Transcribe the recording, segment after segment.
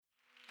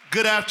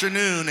Good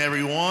afternoon,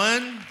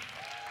 everyone.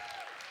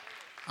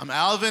 I'm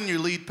Alvin, your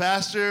lead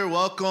pastor.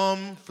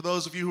 Welcome. For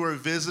those of you who are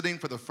visiting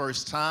for the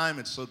first time,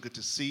 it's so good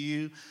to see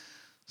you,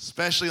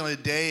 especially on a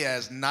day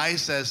as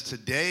nice as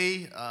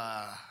today.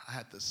 I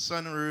had the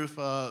sunroof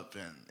up,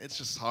 and it's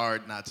just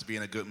hard not to be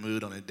in a good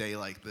mood on a day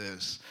like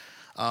this.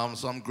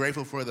 So I'm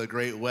grateful for the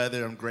great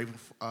weather. I'm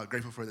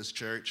grateful for this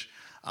church.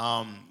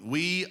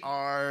 We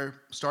are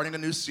starting a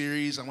new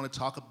series. I want to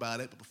talk about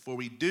it, but before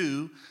we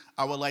do,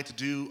 I would like to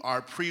do our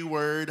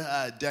pre-word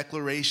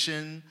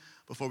declaration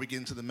before we get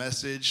into the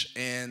message,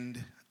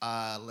 and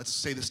let's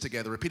say this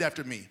together. Repeat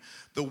after me.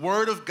 The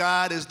Word of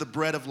God is the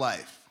bread of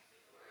life.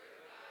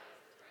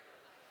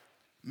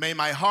 May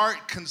my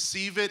heart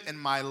conceive it and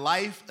my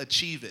life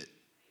achieve it.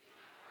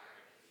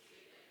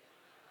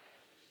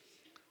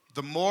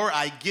 The more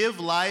I give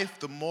life,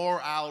 the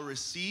more I'll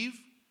receive.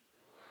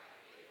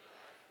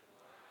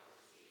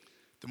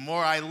 The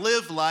more I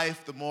live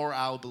life, the more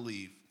I'll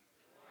believe.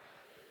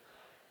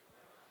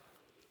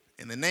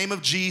 In the name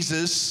of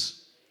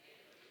Jesus,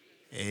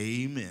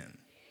 amen.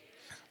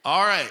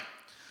 All right.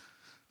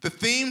 The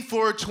theme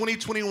for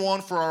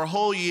 2021 for our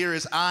whole year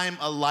is I'm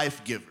a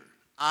life giver.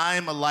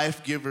 I'm a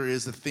life giver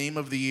is the theme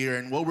of the year.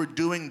 And what we're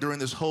doing during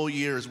this whole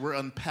year is we're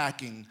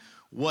unpacking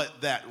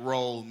what that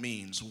role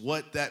means,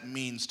 what that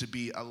means to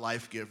be a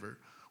life giver.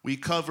 We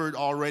covered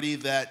already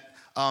that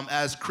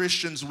as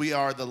Christians, we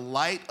are the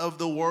light of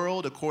the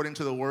world, according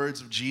to the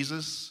words of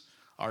Jesus,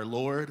 our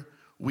Lord.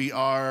 We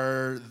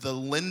are the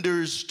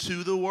lenders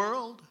to the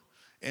world,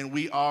 and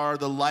we are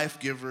the life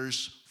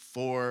givers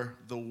for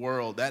the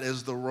world. That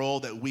is the role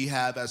that we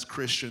have as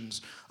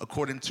Christians,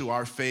 according to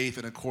our faith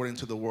and according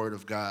to the Word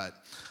of God.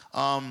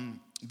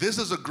 This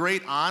is a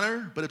great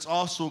honor, but it's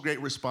also a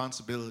great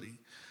responsibility.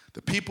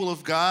 The people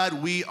of God,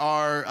 we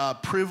are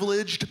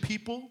privileged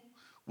people.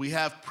 We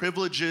have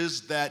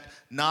privileges that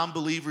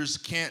non-believers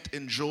can't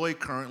enjoy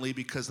currently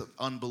because of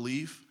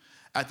unbelief.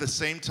 At the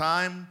same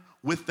time,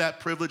 with that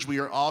privilege, we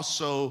are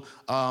also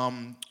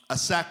a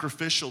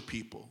sacrificial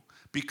people.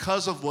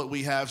 Because of what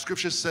we have,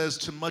 Scripture says,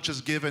 to much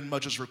is given,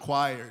 much is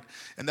required.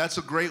 And that's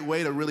a great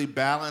way to really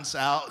balance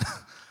out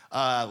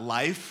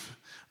life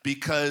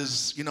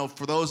because, you know,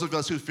 for those of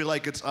us who feel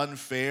like it's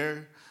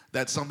unfair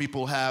that some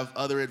people have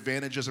other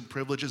advantages and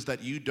privileges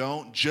that you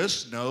don't,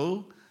 just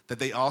know that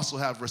they also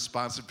have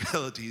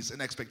responsibilities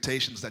and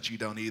expectations that you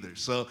don't either.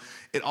 So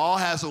it all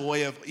has a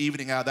way of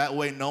evening out. That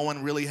way no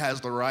one really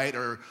has the right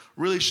or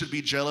really should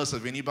be jealous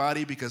of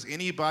anybody, because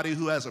anybody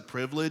who has a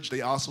privilege,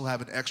 they also have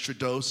an extra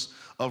dose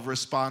of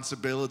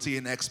responsibility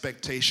and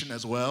expectation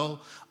as well.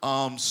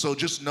 So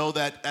just know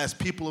that as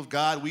people of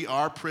God, we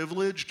are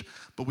privileged,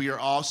 but we are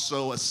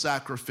also a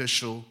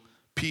sacrificial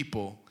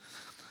people.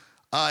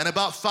 In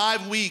about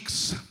 5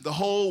 weeks, the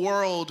whole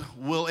world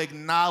will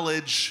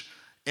acknowledge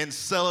and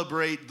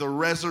celebrate the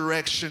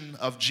resurrection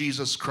of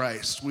Jesus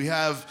Christ. We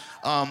have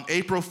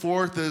April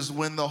 4th is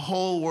when the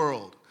whole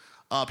world,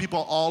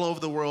 people all over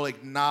the world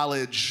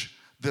acknowledge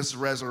this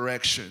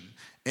resurrection.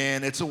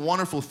 And it's a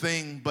wonderful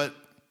thing, but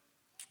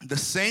the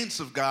saints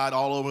of God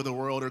all over the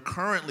world are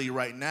currently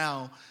right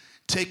now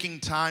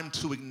taking time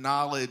to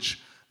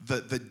acknowledge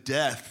the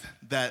death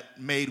that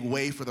made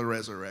way for the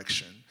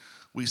resurrection.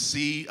 We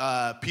see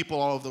people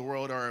all over the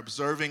world are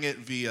observing it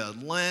via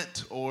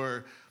Lent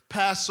or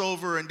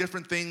Passover and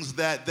different things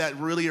that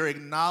really are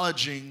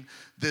acknowledging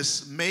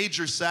this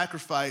major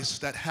sacrifice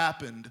that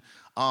happened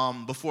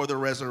before the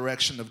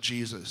resurrection of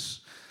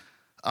Jesus.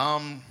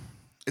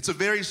 It's a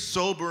very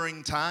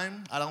sobering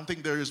time. I don't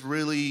think there is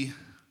really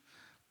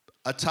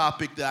a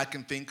topic that I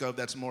can think of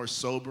that's more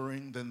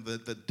sobering than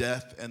the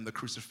death and the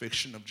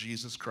crucifixion of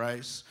Jesus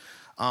Christ.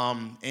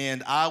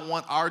 And I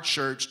want our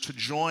church to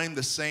join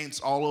the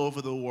saints all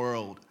over the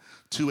world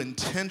to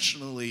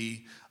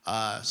intentionally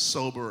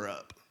sober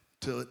up.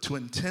 To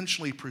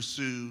intentionally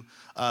pursue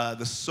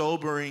the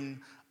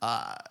sobering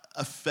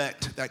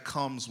effect that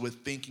comes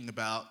with thinking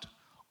about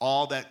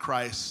all that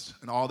Christ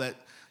and all that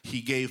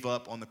he gave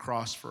up on the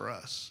cross for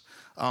us.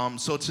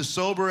 So to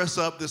sober us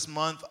up this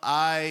month,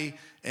 I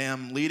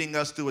am leading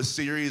us through a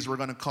series we're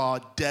going to call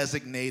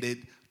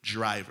Designated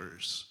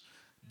Drivers.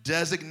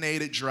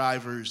 Designated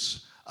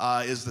Drivers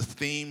is the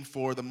theme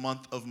for the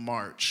month of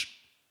March.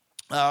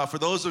 For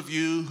those of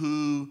you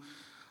who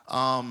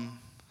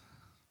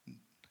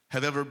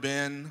have ever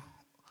been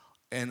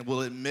and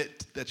will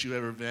admit that you've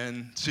ever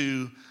been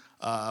to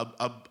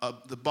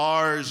the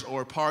bars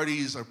or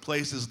parties or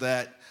places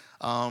that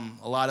a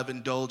lot of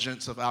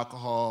indulgence of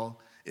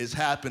alcohol is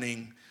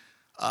happening,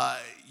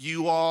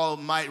 you all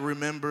might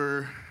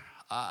remember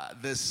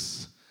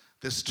this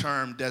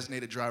term,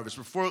 designated drivers.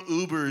 Before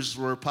Ubers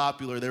were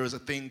popular, there was a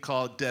thing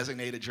called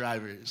designated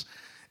drivers.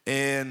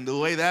 And the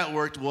way that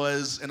worked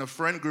was in a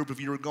friend group,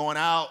 if you were going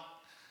out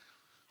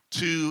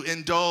to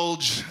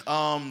indulge,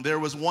 there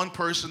was one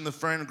person in the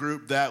friend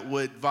group that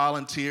would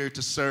volunteer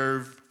to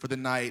serve for the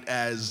night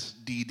as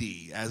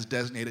DD, as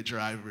designated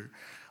driver.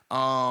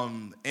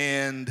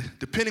 And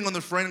depending on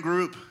the friend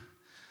group,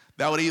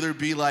 that would either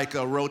be like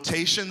a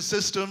rotation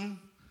system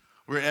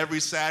where every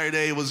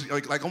Saturday it was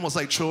like almost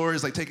like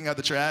chores, like taking out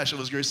the trash. It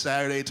was your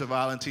Saturday to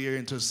volunteer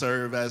and to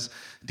serve as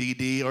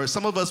DD. Or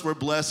some of us were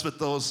blessed with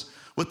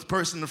the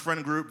person in the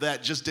friend group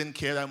that just didn't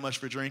care that much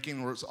for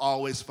drinking, was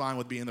always fine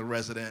with being the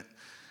resident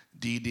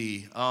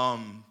DD.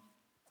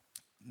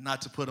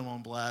 Not to put him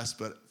on blast,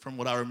 but from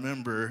what I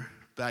remember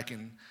back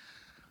in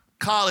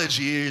college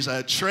years,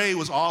 Trey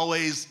was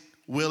always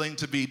willing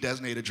to be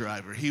designated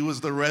driver. He was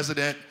the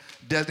resident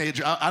designated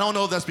driver. I don't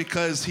know if that's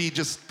because he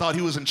just thought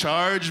he was in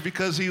charge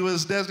because he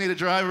was designated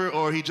driver,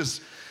 or he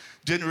just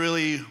didn't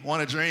really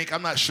want to drink.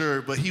 I'm not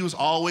sure, but he was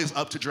always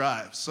up to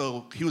drive.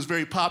 So he was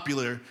very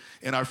popular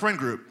in our friend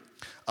group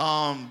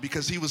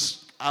because he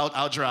was,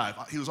 I'll drive.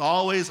 He was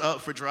always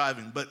up for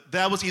driving, but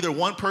that was either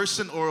one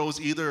person or it was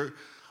either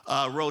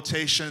a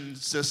rotation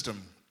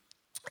system.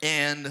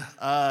 And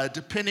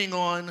depending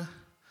on,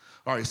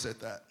 I already said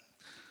that.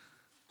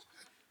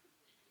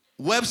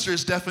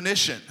 Webster's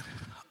definition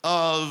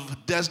of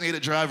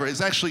designated driver is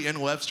actually in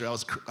Webster. I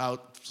was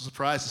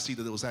surprised to see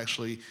that it was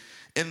actually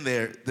in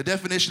there. The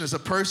definition is a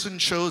person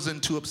chosen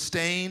to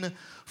abstain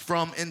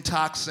from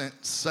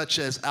intoxicants such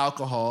as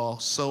alcohol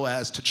so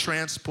as to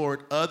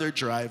transport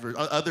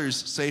others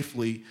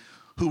safely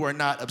who are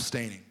not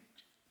abstaining.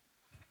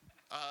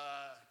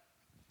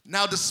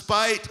 Now,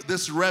 despite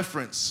this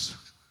reference,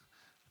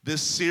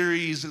 this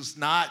series is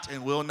not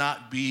and will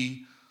not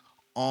be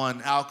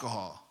on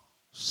alcohol.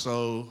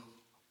 So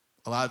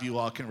a lot of you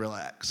all can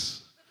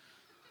relax.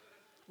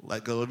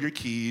 Let go of your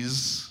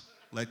keys.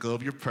 Let go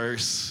of your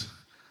purse.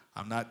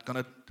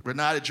 We're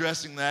not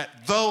addressing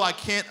that, though I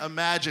can't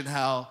imagine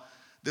how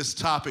this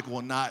topic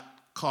will not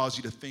cause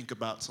you to think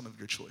about some of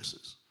your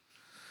choices.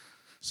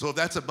 So if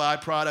that's a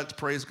byproduct,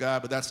 praise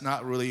God, but that's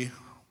not really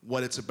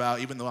what it's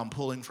about, even though I'm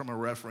pulling from a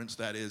reference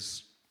that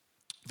is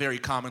very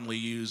commonly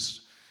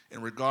used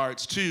in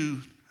regards to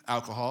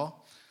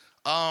alcohol.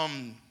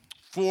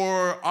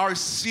 For our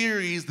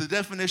series, the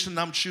definition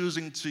I'm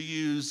choosing to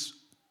use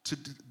to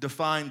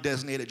define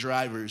designated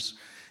drivers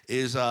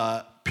is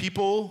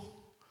people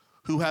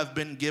who have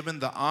been given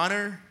the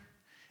honor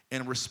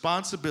and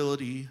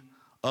responsibility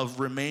of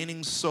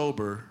remaining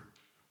sober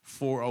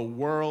for a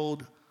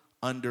world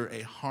under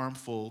a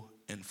harmful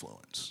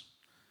influence.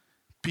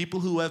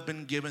 People who have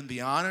been given the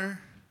honor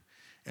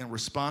and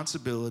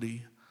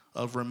responsibility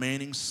of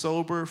remaining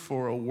sober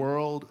for a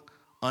world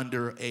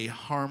under a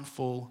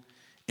harmful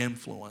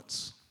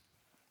influence.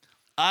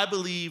 I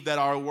believe that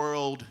our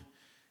world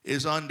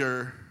is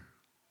under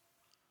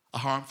a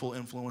harmful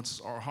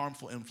influence or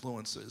harmful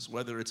influences,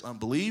 whether it's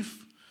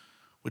unbelief,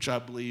 which I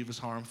believe is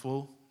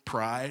harmful,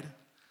 pride,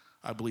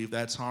 I believe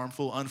that's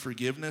harmful,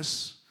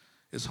 unforgiveness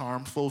is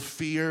harmful,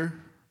 fear,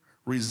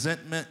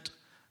 resentment,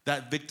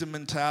 that victim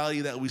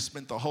mentality that we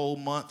spent the whole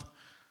month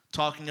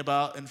talking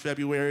about in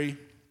February,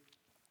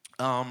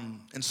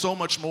 and so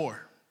much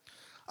more.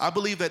 I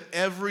believe that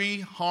every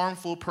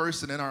harmful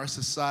person in our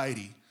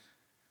society,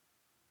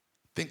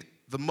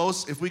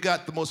 if we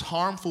got the most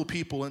harmful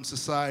people in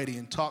society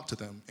and talked to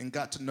them and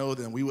got to know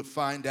them, we would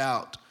find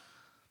out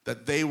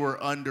that they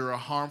were under a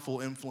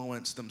harmful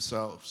influence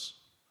themselves.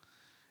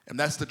 And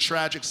that's the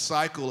tragic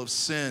cycle of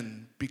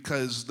sin,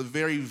 because the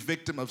very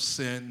victim of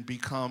sin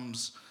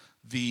becomes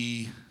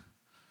the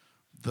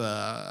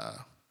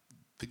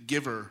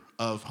giver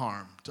of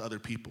harm to other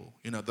people.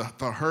 You know,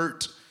 the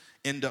hurt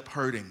end up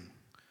hurting,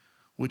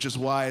 which is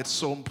why it's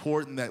so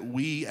important that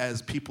we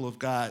as people of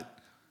God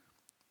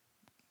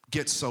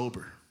get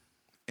sober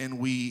and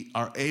we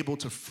are able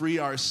to free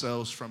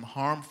ourselves from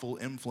harmful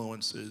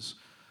influences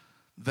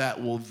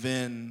that will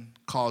then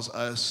cause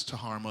us to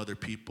harm other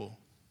people.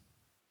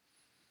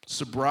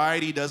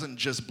 Sobriety doesn't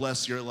just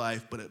bless your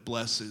life, but it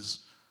blesses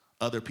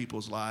other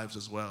people's lives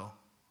as well.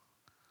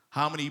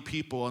 How many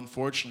people,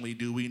 unfortunately,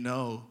 do we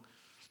know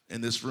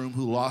in this room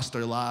who lost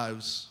their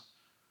lives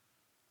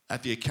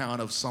at the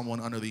account of someone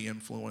under the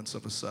influence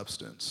of a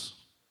substance?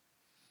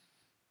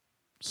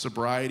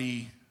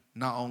 Sobriety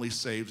not only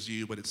saves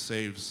you, but it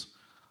saves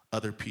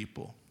other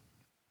people.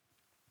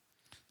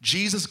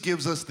 Jesus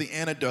gives us the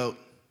antidote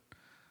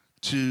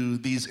to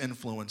these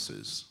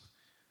influences,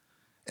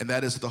 and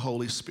that is the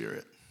Holy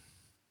Spirit.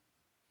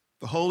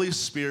 The Holy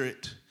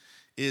Spirit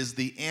is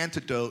the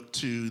antidote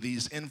to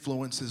these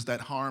influences that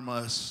harm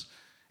us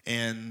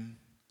and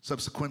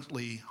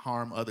subsequently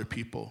harm other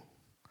people.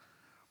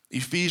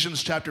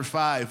 Ephesians chapter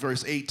 5,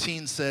 verse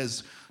 18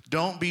 says,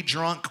 "Don't be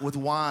drunk with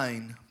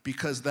wine,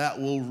 because that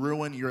will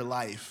ruin your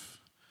life.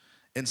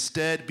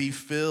 Instead, be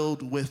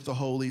filled with the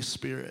Holy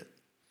Spirit."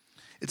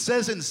 It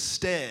says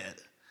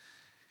instead.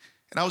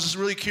 And I was just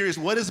really curious,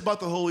 what is about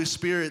the Holy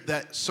Spirit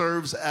that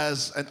serves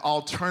as an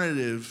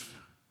alternative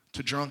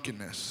to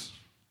drunkenness?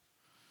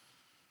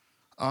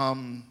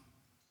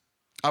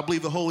 I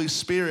believe the Holy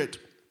Spirit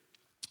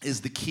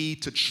is the key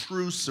to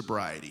true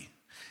sobriety.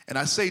 And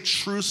I say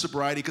true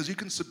sobriety because you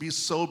can be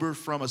sober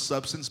from a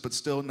substance but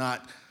still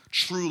not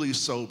truly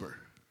sober.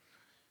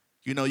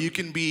 You know, you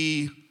can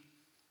be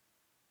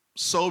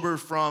sober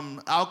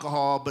from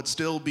alcohol but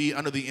still be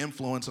under the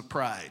influence of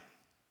pride.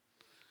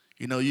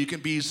 You know, you can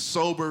be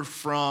sober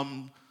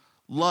from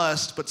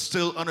lust, but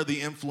still under the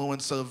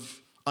influence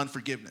of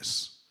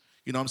unforgiveness.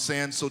 You know what I'm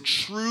saying? So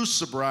true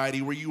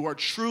sobriety, where you are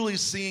truly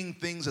seeing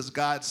things as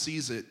God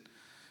sees it,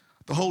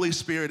 the Holy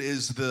Spirit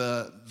is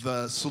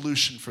the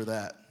solution for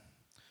that.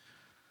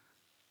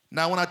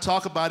 Now, when I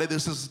talk about it,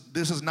 this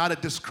is not a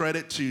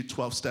discredit to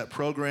 12-step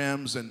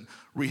programs and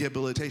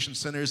rehabilitation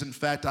centers. In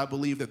fact, I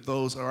believe that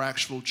those are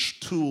actual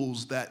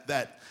tools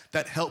that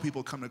help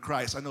people come to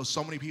Christ. I know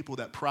so many people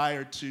that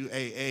prior to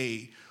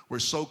AA were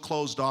so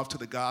closed off to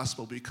the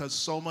gospel because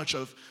so much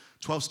of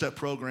 12-step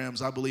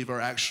programs, I believe, are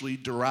actually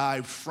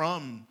derived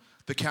from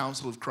the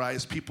counsel of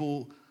Christ.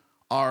 People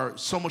are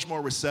so much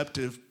more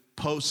receptive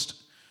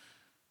post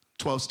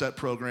 12-step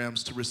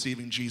programs to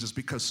receiving Jesus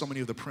because so many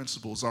of the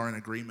principles are in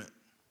agreement.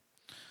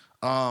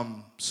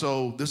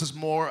 So this is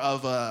more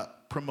of a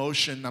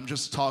promotion. I'm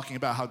just talking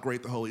about how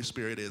great the Holy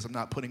Spirit is. I'm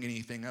not putting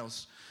anything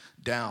else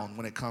down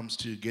when it comes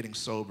to getting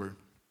sober.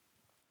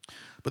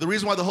 But the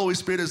reason why the Holy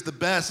Spirit is the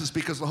best is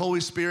because the Holy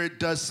Spirit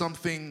does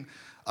something,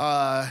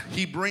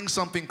 he brings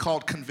something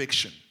called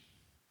conviction.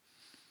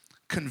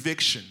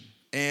 Conviction.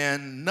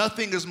 And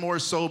nothing is more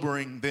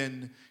sobering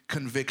than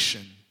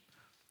conviction.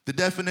 The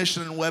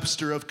definition in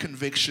Webster of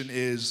conviction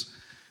is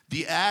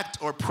the act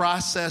or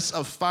process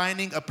of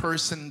finding a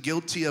person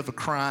guilty of a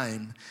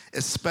crime,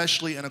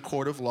 especially in a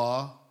court of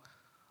law,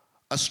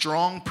 a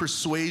strong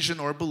persuasion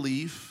or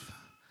belief,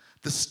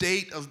 the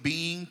state of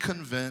being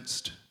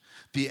convinced,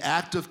 the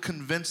act of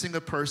convincing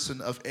a person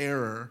of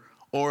error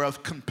or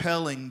of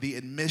compelling the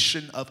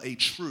admission of a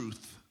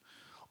truth,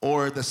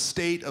 or the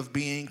state of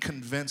being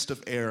convinced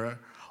of error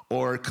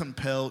or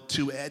compelled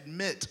to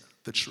admit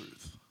the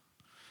truth.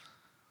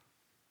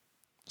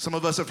 Some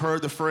of us have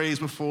heard the phrase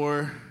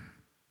before,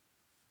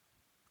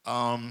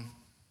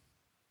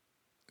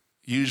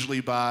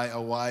 usually by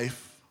a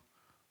wife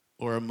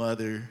or a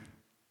mother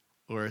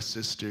or a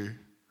sister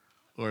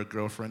or a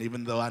girlfriend,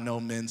 even though I know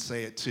men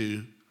say it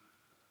too.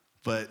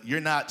 But you're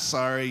not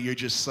sorry, you're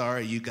just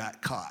sorry you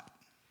got caught.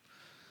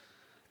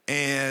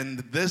 And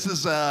this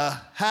is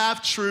a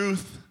half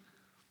truth,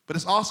 but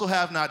it's also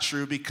half not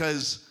true,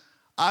 because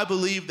I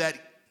believe that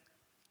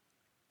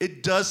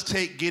it does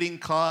take getting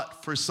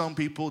caught for some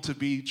people to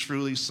be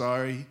truly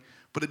sorry,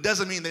 but it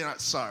doesn't mean they're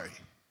not sorry.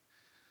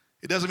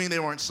 It doesn't mean they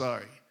weren't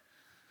sorry.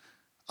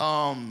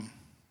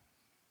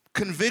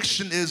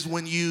 Conviction is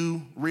when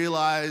you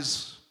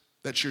realize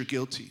that you're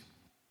guilty.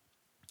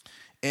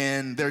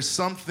 And there's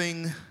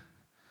something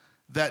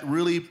that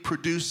really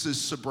produces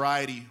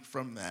sobriety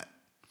from that.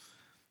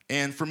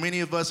 And for many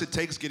of us, it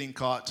takes getting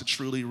caught to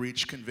truly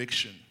reach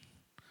conviction.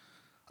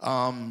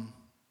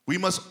 We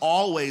must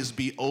always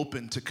be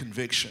open to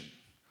conviction.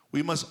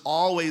 We must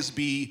always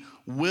be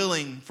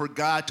willing for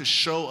God to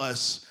show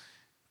us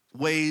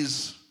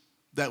ways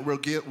that we're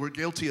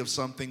guilty of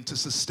something to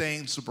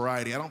sustain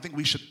sobriety. I don't think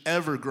we should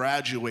ever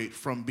graduate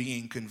from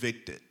being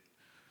convicted.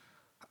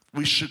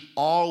 We should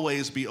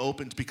always be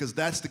open, because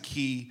that's the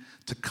key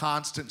to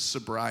constant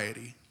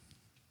sobriety.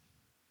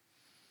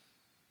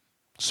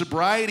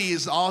 Sobriety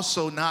is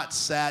also not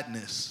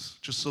sadness,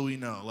 just so we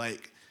know.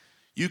 Like,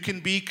 you can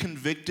be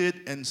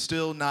convicted and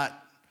still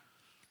not,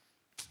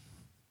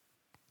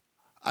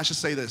 I should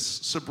say this,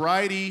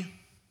 sobriety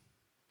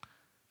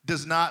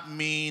does not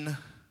mean,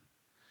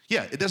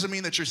 it doesn't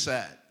mean that you're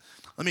sad.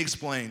 Let me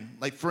explain.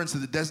 Like, for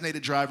instance, the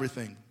designated driver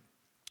thing.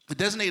 The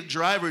designated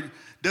driver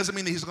doesn't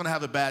mean that he's going to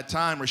have a bad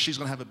time or she's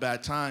going to have a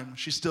bad time.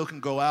 She still can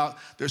go out.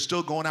 They're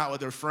still going out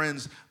with their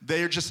friends.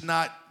 They're just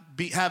not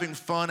having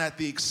fun at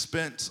the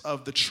expense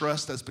of the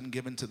trust that's been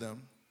given to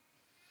them.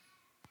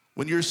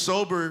 When you're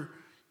sober,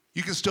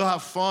 you can still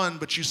have fun,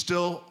 but you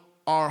still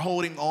are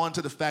holding on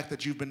to the fact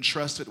that you've been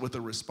trusted with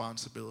a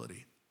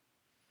responsibility.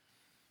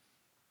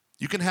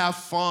 You can have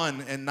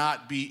fun and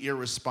not be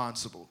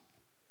irresponsible.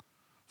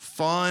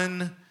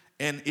 Fun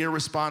and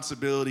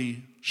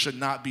irresponsibility should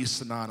not be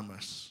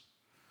synonymous.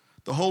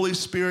 The Holy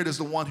Spirit is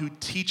the one who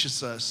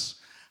teaches us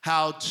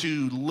how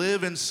to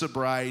live in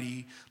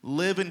sobriety,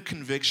 live in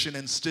conviction,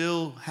 and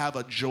still have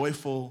a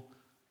joyful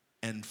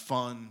and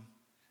fun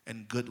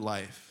and good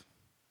life.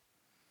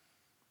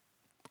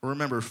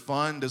 Remember,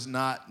 fun does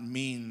not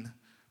mean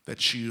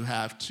that you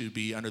have to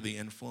be under the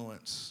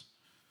influence.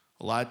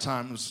 A lot of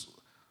times,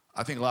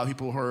 I think a lot of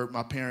people heard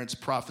my parents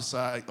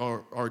prophesy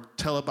or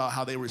tell about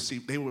how they would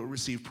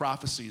receive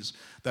prophecies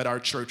that our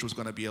church was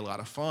going to be a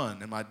lot of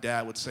fun. And my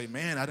dad would say,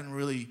 man,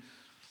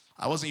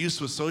 I wasn't used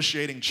to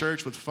associating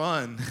church with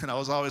fun. And I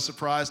was always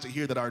surprised to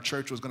hear that our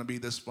church was going to be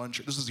this fun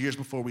church. This was years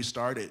before we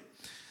started.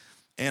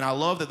 And I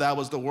love that that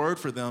was the word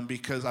for them,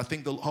 because I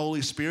think the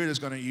Holy Spirit is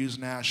going to use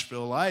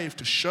Nashville Life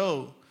to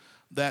show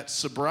that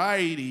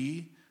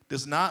sobriety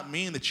does not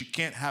mean that you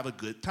can't have a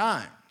good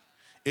time.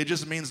 It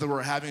just means that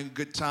we're having a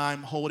good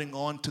time holding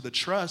on to the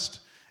trust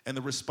and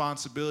the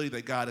responsibility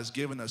that God has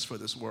given us for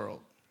this world.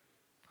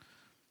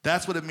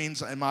 That's what it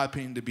means, in my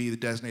opinion, to be the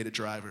designated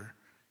driver.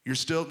 You're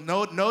still,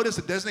 notice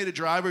the designated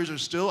drivers are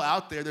still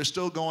out there. They're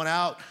still going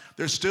out.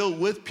 They're still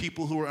with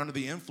people who are under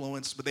the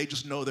influence, but they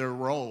just know their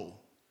role.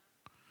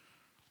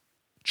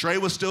 Trey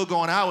was still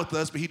going out with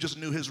us, but he just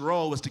knew his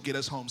role was to get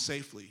us home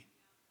safely.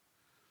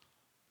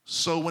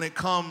 So when it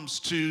comes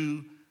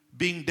to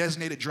being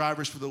designated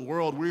drivers for the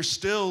world, we're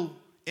still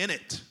in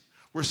it.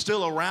 We're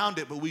still around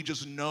it, but we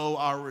just know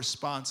our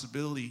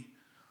responsibility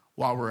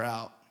while we're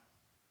out.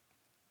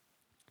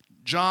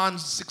 John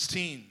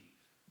 16,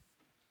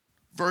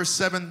 verse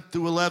 7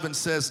 through 11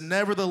 says,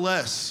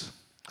 "Nevertheless,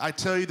 I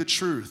tell you the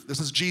truth." This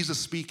is Jesus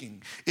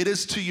speaking. "It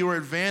is to your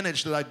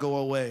advantage that I go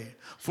away.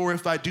 For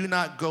if I do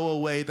not go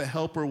away, the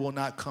Helper will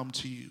not come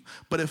to you.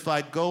 But if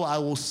I go, I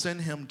will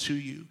send him to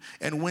you.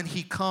 And when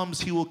he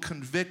comes, he will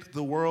convict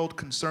the world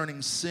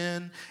concerning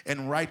sin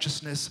and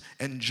righteousness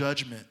and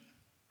judgment.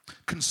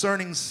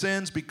 Concerning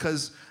sins,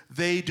 because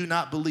they do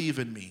not believe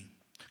in me.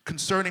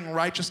 Concerning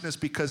righteousness,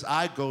 because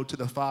I go to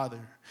the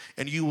Father,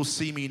 and you will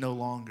see me no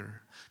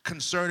longer.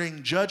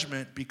 Concerning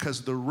judgment,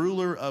 because the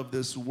ruler of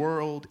this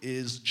world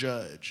is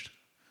judged."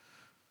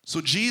 So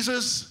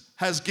Jesus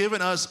has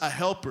given us a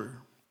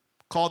helper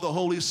called the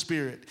Holy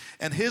Spirit,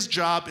 and his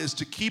job is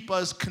to keep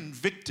us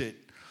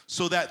convicted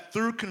so that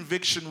through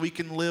conviction we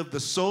can live the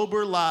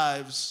sober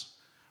lives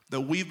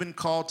that we've been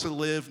called to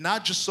live,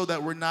 not just so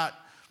that we're not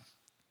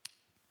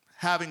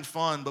having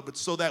fun, but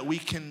so that we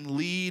can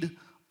lead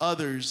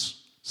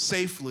others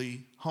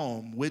safely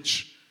home,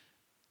 which,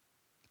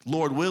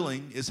 Lord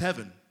willing, is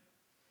heaven,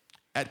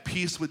 at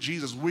peace with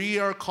Jesus. We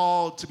are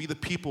called to be the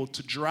people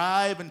to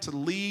drive and to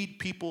lead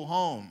people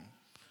home.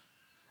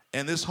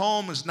 And this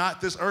home is not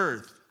this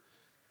earth,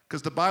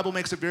 because the Bible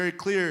makes it very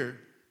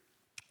clear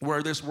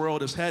where this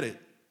world is headed.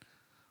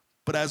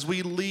 But as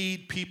we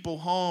lead people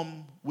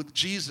home with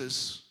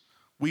Jesus,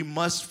 we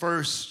must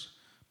first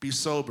be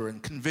sober,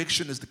 and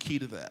conviction is the key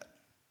to that.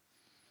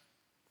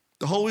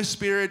 The Holy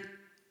Spirit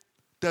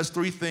does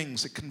three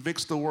things. It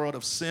convicts the world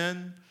of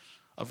sin,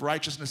 of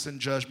righteousness,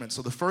 and judgment.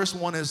 So the first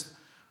one is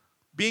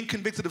being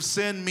convicted of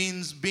sin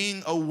means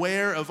being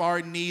aware of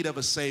our need of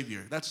a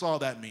Savior. That's all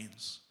that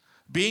means.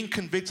 Being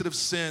convicted of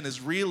sin is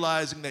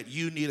realizing that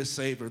you need a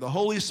Savior. The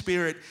Holy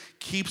Spirit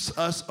keeps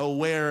us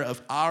aware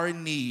of our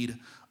need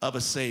of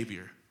a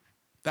Savior.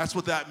 That's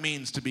what that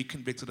means, to be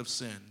convicted of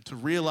sin. To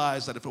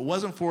realize that if it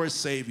wasn't for a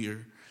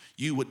Savior,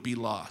 you would be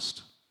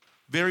lost.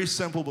 Very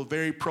simple, but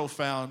very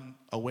profound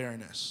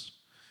awareness.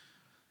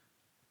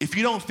 If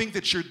you don't think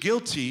that you're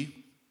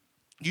guilty,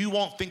 you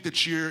won't think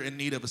that you're in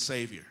need of a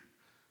Savior.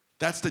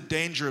 That's the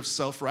danger of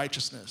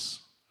self-righteousness.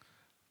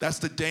 That's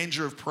the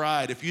danger of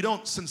pride. If you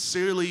don't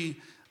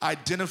sincerely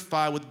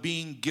identify with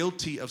being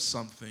guilty of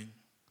something,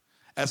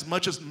 as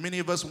much as many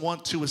of us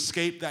want to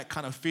escape that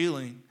kind of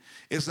feeling,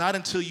 it's not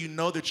until you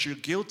know that you're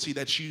guilty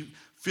that you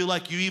feel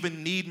like you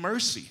even need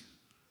mercy.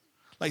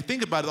 Like,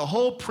 think about it. The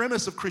whole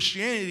premise of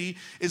Christianity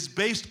is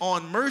based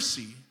on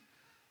mercy.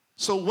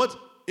 So what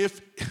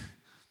if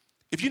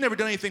you've never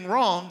done anything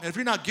wrong, and if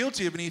you're not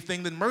guilty of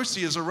anything, then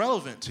mercy is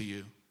irrelevant to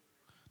you.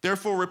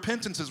 Therefore,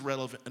 repentance is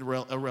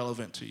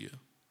irrelevant to you.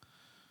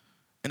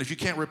 And if you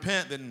can't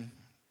repent, then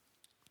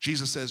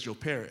Jesus says you'll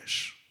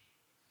perish.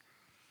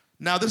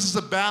 Now, this is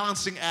a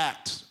balancing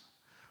act.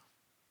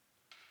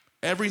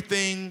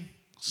 Everything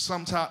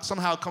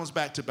somehow comes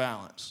back to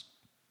balance.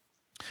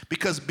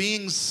 Because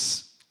being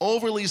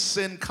overly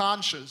sin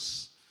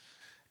conscious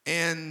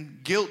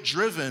and guilt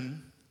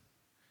driven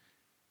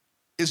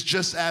is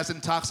just as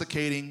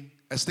intoxicating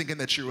as thinking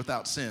that you're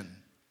without sin.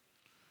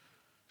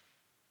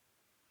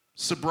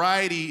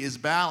 Sobriety is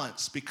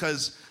balance,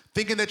 because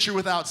thinking that you're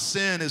without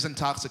sin is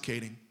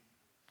intoxicating.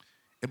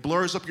 It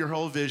blurs up your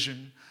whole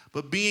vision.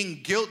 But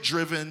being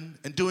guilt-driven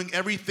and doing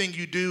everything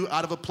you do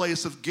out of a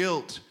place of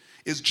guilt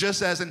is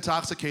just as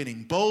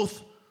intoxicating.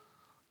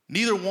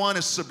 Neither one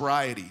is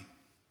sobriety.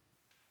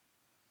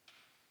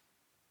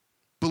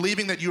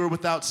 Believing that you are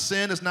without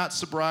sin is not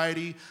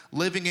sobriety.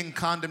 Living in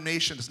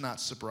condemnation is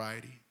not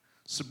sobriety.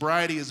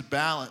 Sobriety is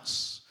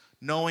balance,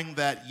 knowing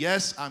that,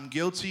 yes, I'm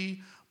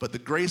guilty, but the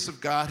grace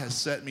of God has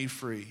set me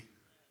free.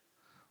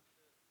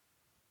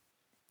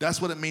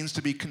 That's what it means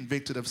to be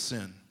convicted of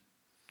sin.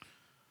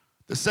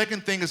 The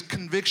second thing is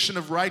conviction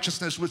of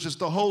righteousness, which is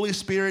the Holy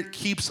Spirit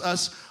keeps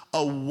us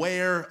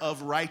aware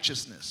of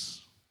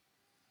righteousness.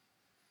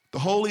 The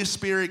Holy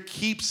Spirit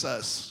keeps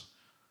us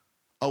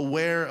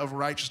aware of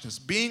righteousness.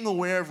 Being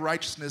aware of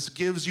righteousness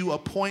gives you a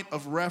point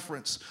of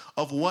reference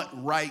of what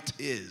right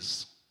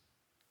is.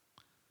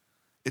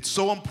 It's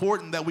so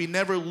important that we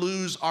never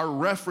lose our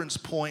reference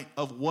point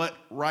of what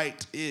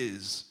right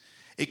is.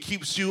 It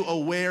keeps you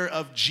aware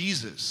of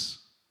Jesus.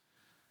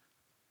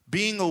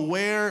 Being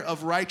aware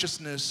of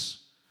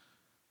righteousness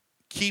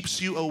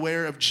keeps you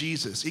aware of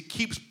Jesus. It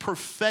keeps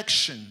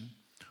perfection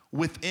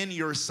within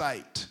your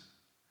sight.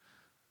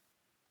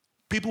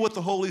 People with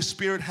the Holy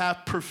Spirit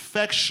have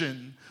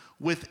perfection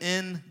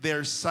within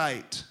their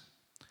sight.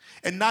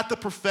 And not the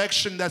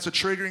perfection that's a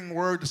triggering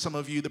word to some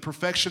of you, the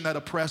perfection that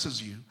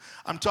oppresses you.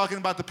 I'm talking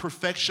about the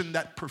perfection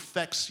that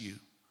perfects you.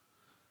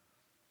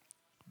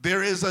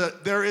 There is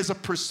a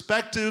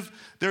perspective,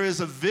 there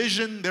is a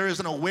vision, there is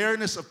an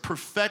awareness of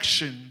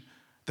perfection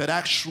that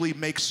actually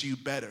makes you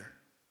better.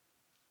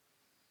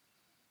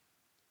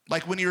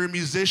 Like when you're a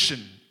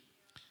musician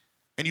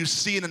and you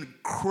see an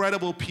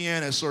incredible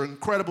pianist or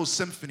incredible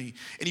symphony,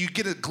 and you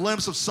get a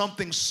glimpse of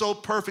something so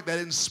perfect that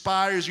it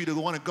inspires you to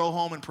want to go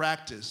home and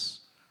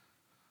practice.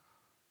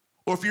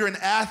 Or if you're an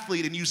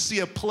athlete and you see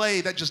a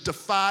play that just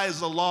defies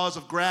the laws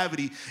of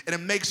gravity and it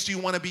makes you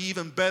want to be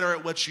even better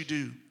at what you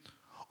do.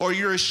 Or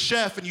you're a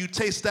chef and you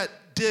taste that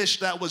dish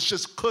that was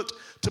just cooked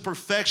to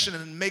perfection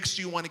and it makes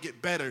you want to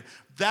get better.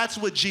 That's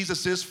what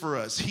Jesus is for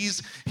us.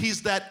 He's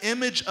that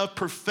image of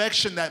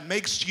perfection that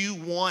makes you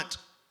want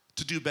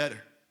to do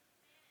better.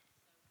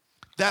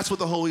 That's what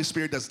the Holy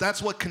Spirit does.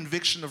 That's what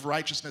conviction of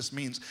righteousness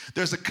means.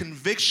 There's a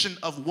conviction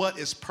of what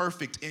is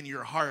perfect in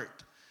your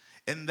heart.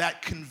 And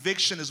that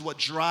conviction is what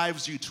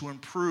drives you to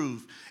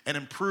improve and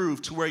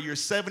improve to where you're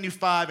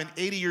 75 and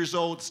 80 years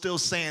old still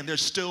saying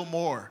there's still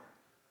more.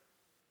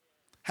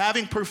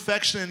 Having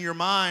perfection in your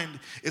mind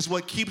is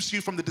what keeps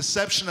you from the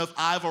deception of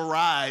I've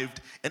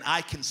arrived and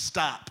I can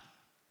stop.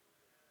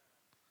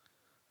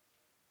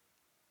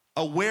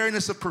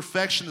 Awareness of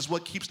perfection is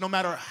what keeps, no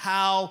matter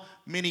how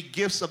many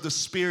gifts of the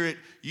Spirit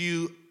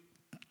you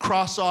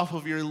cross off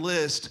of your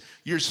list,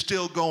 you're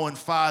still going,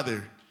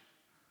 Father,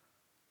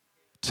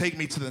 take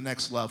me to the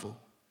next level.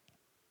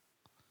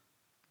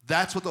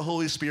 That's what the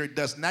Holy Spirit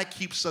does, and that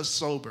keeps us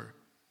sober.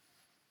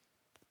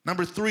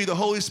 Number 3, the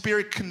Holy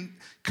Spirit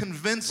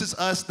convinces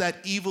us that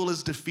evil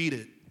is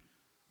defeated.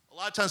 A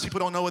lot of times people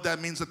don't know what that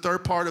means. The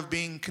third part of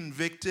being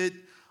convicted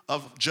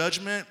of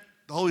judgment,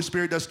 the Holy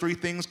Spirit does 3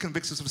 things: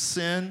 convicts us of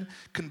sin,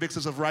 convicts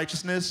us of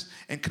righteousness,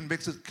 and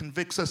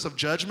convicts us of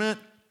judgment.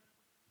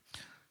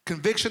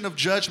 Conviction of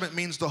judgment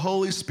means the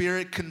Holy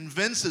Spirit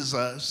convinces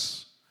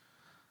us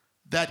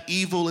that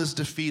evil is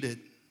defeated.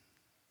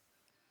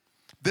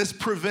 This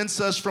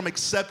prevents us from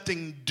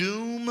accepting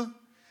doom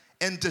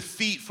and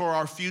defeat for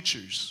our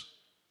futures.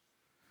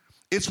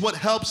 It's what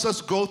helps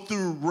us go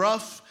through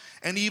rough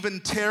and even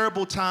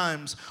terrible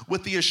times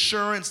with the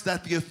assurance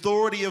that the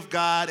authority of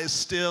God is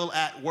still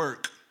at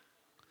work.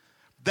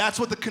 That's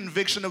what the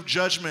conviction of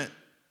judgment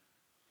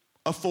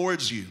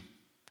affords you,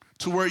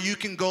 to where you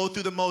can go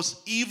through the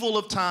most evil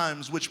of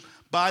times, which,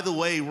 by the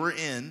way, we're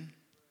in,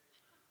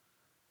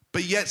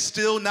 but yet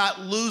still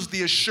not lose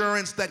the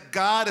assurance that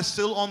God is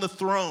still on the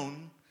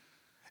throne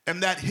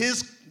and that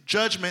his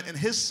judgment and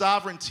his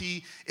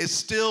sovereignty is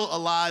still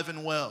alive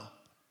and well.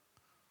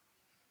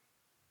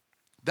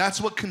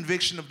 That's what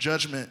conviction of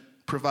judgment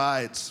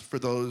provides for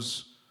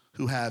those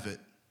who have it.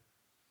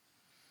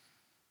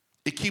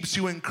 It keeps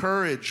you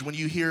encouraged when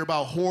you hear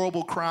about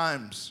horrible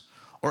crimes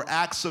or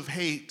acts of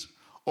hate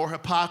or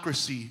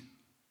hypocrisy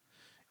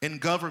in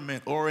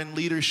government or in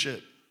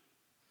leadership.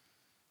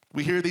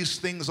 We hear these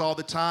things all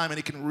the time, and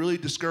it can really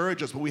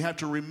discourage us, but we have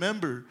to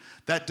remember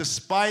that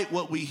despite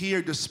what we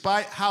hear,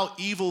 despite how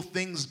evil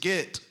things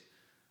get,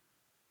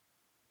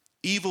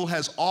 evil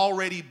has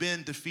already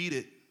been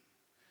defeated,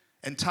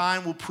 and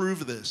time will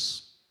prove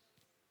this.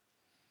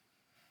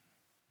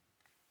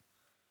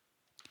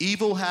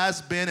 Evil has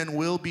been and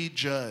will be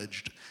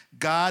judged.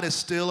 God is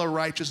still a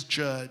righteous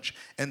judge,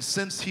 and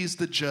since he's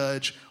the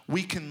judge,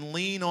 we can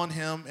lean on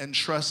him and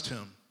trust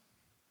him.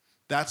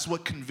 That's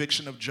what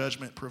conviction of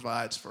judgment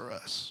provides for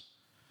us.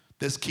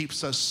 This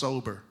keeps us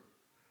sober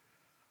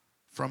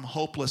from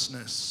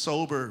hopelessness,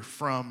 sober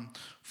from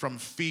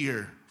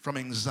fear, from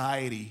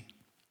anxiety,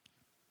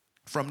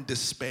 from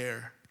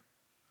despair.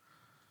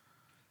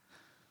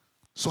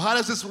 So how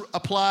does this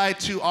apply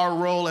to our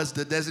role as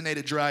the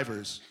designated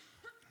drivers?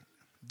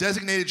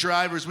 Designated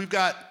drivers, we've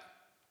got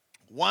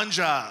one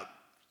job.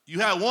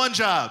 You have one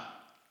job,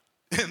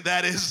 and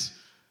that is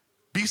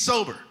be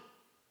sober.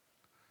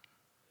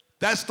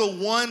 That's the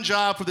one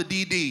job for the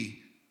DD.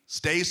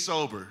 Stay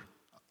sober.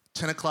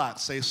 10 o'clock,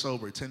 stay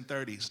sober.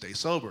 10:30, stay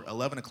sober.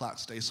 11 o'clock,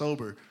 stay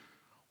sober.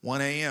 1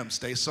 a.m.,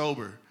 stay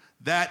sober.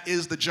 That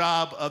is the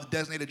job of the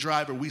designated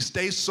driver. We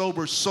stay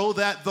sober so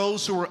that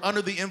those who are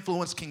under the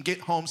influence can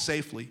get home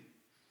safely.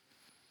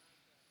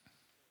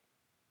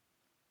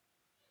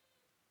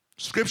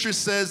 Scripture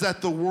says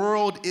that the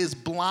world is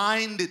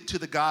blinded to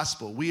the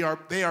gospel.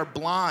 They are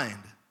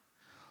blind,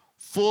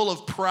 full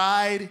of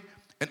pride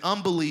and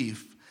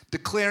unbelief,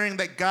 declaring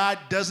that God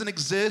doesn't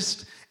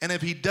exist, and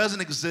if he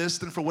doesn't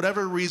exist, then for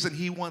whatever reason,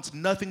 he wants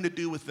nothing to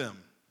do with them.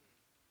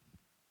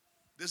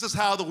 This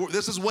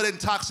is what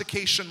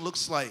intoxication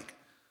looks like.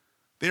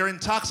 They're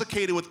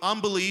intoxicated with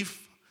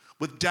unbelief,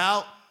 with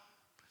doubt.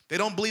 They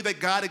don't believe that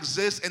God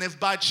exists, and if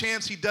by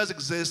chance he does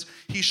exist,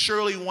 he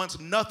surely wants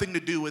nothing to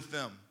do with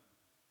them.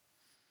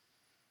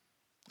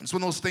 It's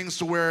one of those things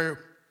to where,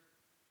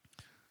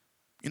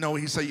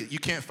 he say, you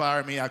can't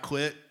fire me, I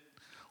quit.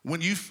 When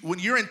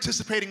you're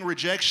anticipating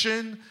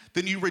rejection,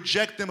 then you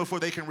reject them before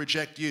they can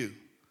reject you.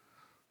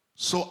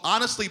 So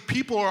honestly,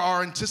 people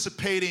are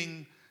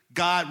anticipating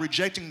God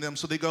rejecting them,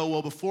 so they go,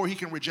 well, before he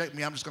can reject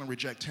me, I'm just going to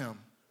reject him.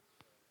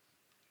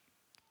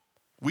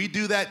 We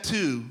do that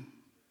too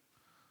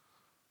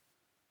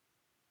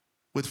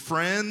with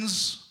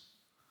friends.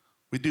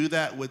 We do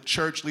that with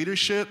church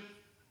leadership.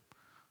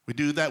 We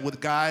do that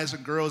with guys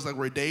and girls that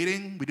we're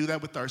dating. We do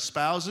that with our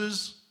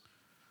spouses.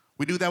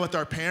 We do that with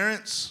our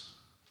parents.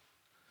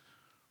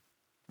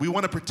 We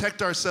want to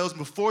protect ourselves.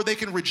 Before they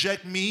can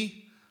reject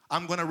me,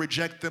 I'm going to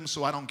reject them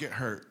so I don't get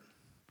hurt.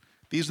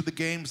 These are the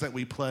games that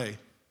we play.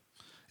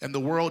 And the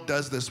world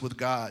does this with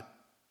God.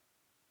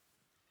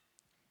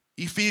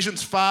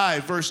 Ephesians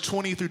 5, verse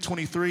 20 through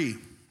 23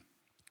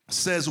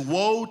 says,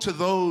 "Woe to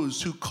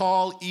those who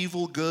call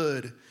evil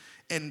good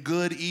and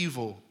good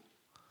evil,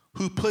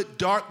 who put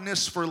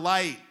darkness for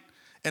light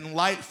and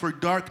light for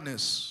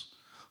darkness,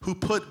 who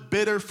put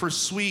bitter for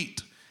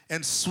sweet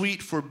and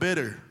sweet for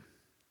bitter.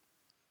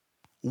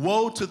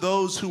 Woe to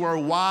those who are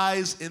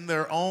wise in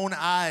their own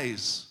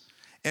eyes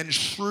and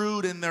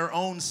shrewd in their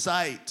own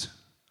sight.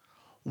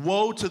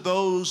 Woe to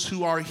those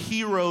who are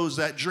heroes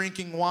at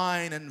drinking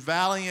wine and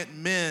valiant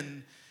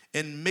men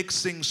in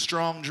mixing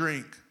strong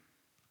drink."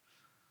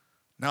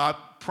 Now, I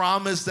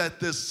promise that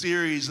this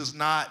series is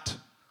not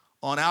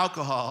on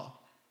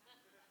alcohol.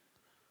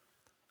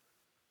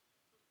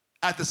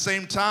 At the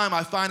same time,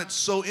 I find it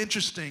so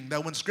interesting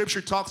that when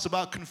Scripture talks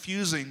about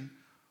confusing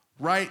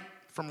right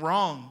from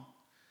wrong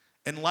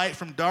and light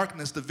from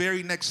darkness, the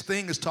very next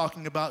thing is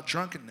talking about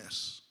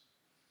drunkenness.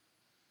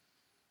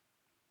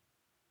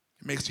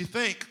 It makes you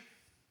think.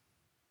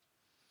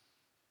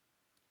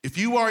 If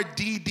you are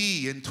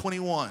DD in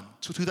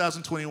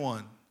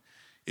 2021,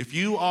 if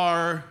you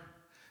are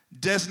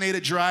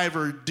designated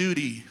driver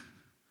duty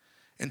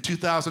in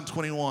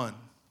 2021,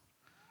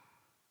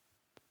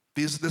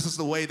 this is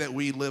the way that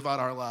we live out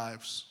our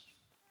lives.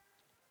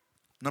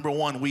 Number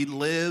one, we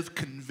live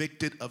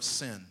convicted of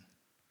sin.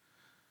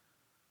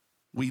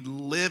 We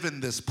live in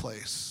this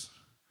place.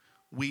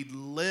 We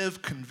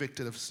live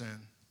convicted of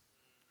sin.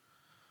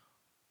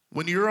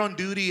 When you're on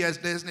duty as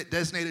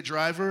designated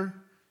driver,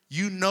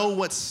 you know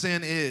what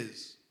sin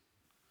is.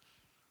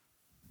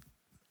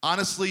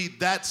 Honestly,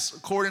 that's,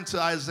 according to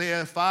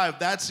Isaiah 5,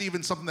 that's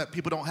even something that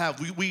people don't have.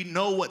 We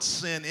know what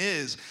sin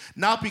is,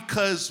 not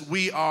because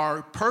we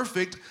are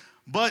perfect,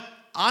 but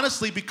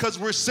honestly because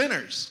we're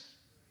sinners.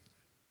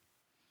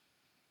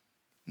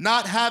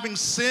 Not having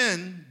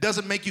sin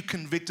doesn't make you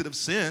convicted of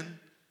sin.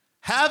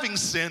 Having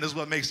sin is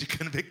what makes you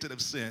convicted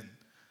of sin.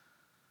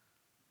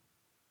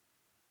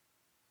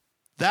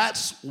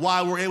 That's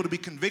why we're able to be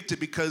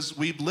convicted, because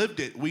we've lived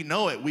it. We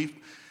know it.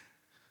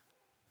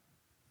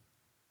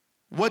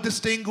 What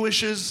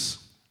distinguishes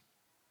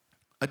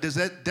a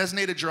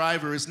designated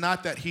driver is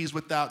not that he's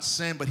without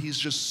sin, but he's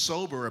just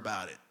sober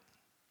about it.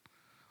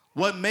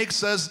 What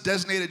makes us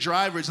designated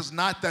drivers is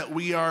not that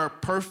we are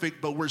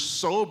perfect, but we're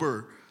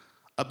sober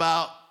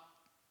about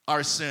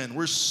our sin.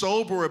 We're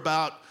sober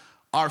about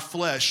our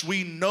flesh.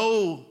 We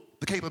know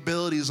the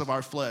capabilities of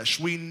our flesh.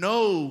 We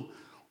know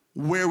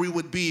where we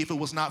would be if it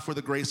was not for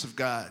the grace of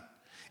God.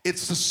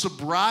 It's the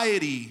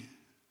sobriety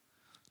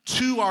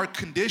to our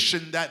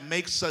condition that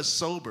makes us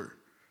sober.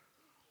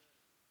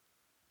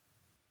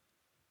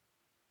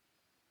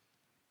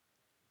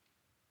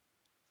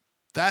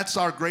 That's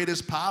our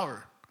greatest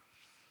power.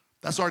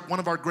 That's one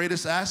of our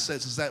greatest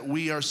assets, is that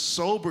we are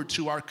sober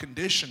to our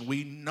condition.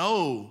 We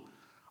know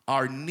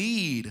our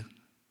need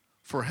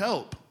for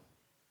help.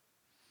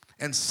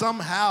 And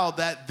somehow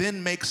that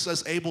then makes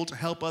us able to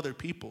help other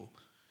people.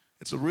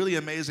 It's a really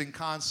amazing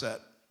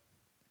concept.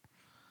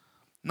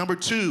 Number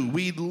two,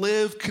 we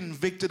live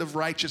convicted of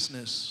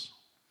righteousness.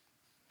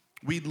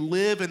 We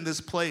live in this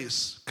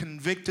place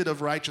convicted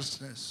of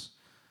righteousness.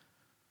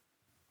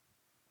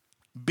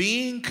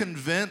 Being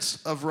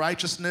convinced of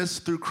righteousness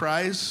through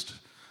Christ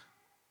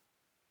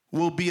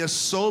will be a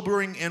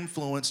sobering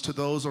influence to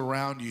those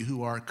around you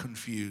who are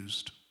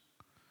confused.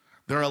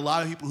 There are a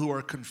lot of people who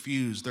are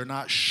confused. They're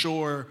not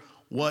sure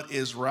what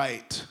is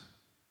right.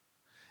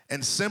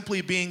 And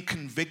simply being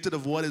convicted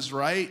of what is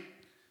right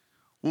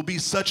will be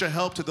such a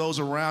help to those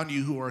around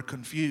you who are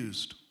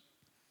confused.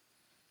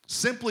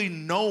 Simply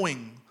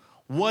knowing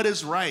what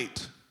is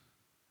right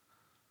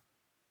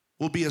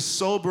will be a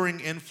sobering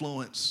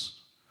influence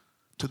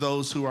to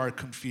those who are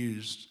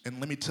confused. And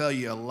let me tell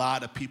you, a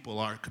lot of people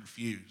are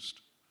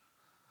confused.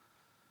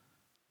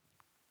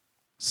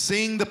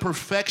 Seeing the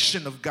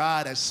perfection of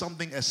God as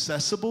something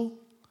accessible,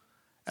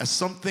 as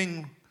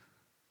something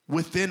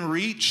within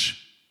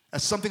reach,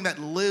 as something that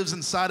lives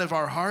inside of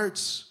our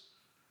hearts,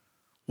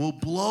 will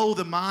blow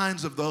the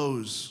minds of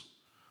those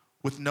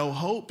with no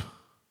hope,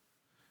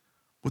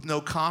 with no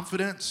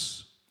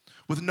confidence,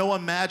 with no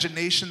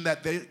imagination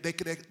that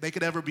they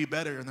could ever be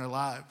better in their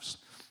lives.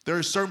 There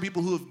are certain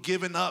people who have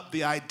given up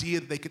the idea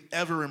that they could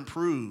ever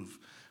improve.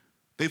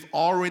 They've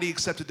already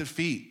accepted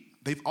defeat.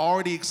 They've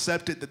already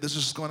accepted that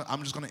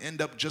I'm just going to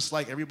end up just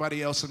like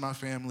everybody else in my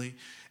family,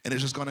 and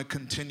it's just going to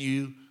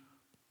continue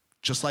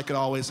just like it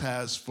always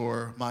has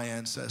for my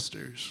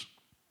ancestors.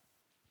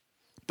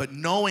 But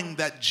knowing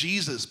that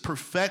Jesus,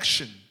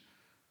 perfection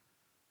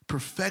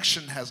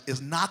is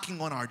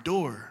knocking on our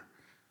door.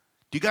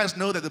 Do you guys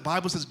know that the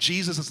Bible says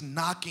Jesus is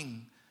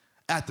knocking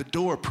at the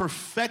door?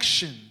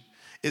 Perfection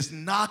is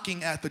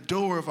knocking at the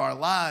door of our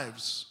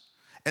lives.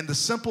 And the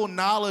simple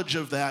knowledge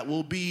of that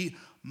will be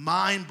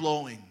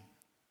mind-blowing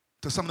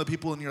to some of the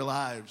people in your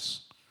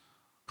lives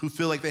who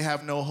feel like they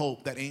have no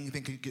hope that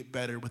anything can get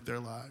better with their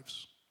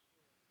lives.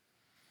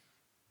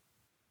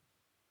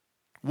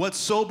 What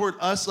sobered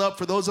us up,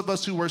 for those of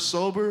us who were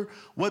sober,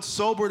 what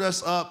sobered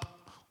us up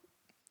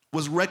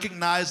was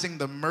recognizing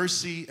the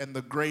mercy and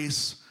the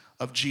grace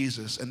of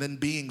Jesus and then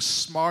being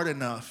smart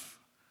enough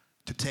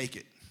to take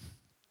it.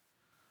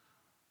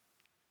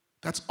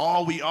 That's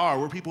all we are.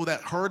 We're people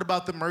that heard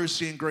about the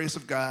mercy and grace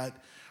of God,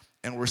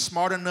 and we're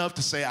smart enough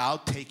to say, I'll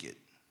take it.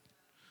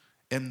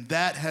 And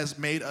that has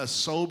made us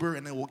sober,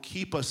 and it will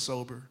keep us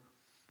sober.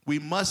 We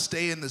must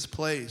stay in this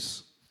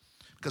place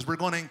because we're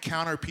going to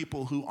encounter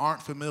people who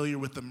aren't familiar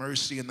with the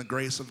mercy and the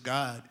grace of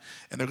God,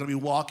 and they're going to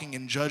be walking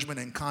in judgment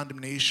and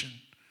condemnation.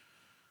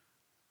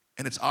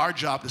 And it's our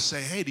job to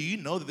say, hey, do you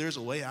know that there's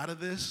a way out of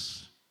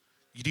this?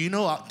 Do you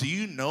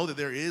know that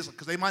there is?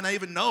 Because they might not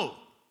even know.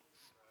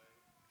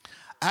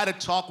 I had a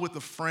talk with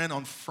a friend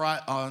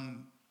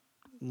on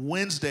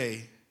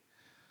Wednesday,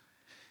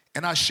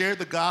 and I shared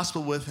the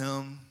gospel with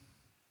him.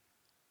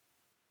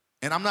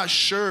 And I'm not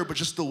sure, but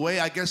just the way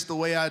I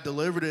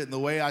delivered it and the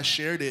way I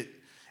shared it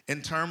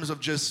in terms of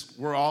just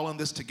we're all in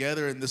this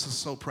together and this is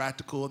so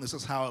practical and this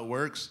is how it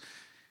works.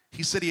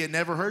 He said he had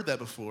never heard that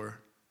before.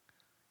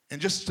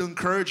 And just to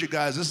encourage you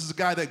guys, this is a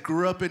guy that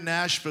grew up in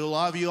Nashville. A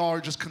lot of you all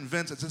are just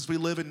convinced that since we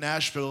live in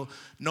Nashville,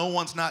 no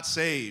one's not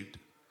saved.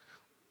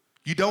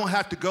 You don't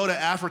have to go to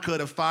Africa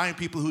to find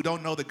people who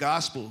don't know the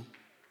gospel.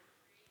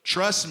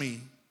 Trust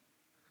me.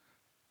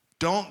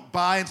 Don't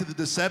buy into the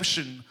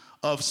deception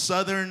of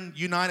southern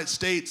United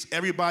States.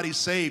 Everybody's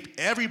saved.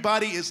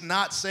 Everybody is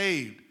not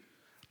saved.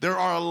 There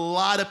are a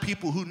lot of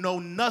people who know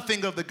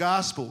nothing of the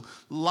gospel.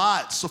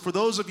 Lots. So for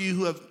those of you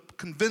who have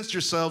convinced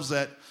yourselves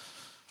that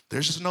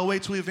there's just no way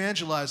to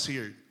evangelize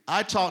here,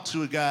 I talked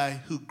to a guy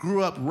who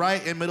grew up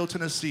right in Middle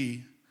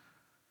Tennessee,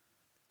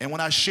 and when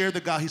I shared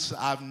the gospel, he said,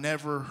 I've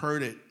never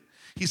heard it.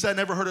 He said, I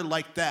never heard it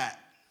like that.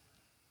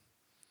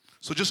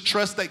 So just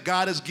trust that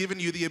God has given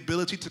you the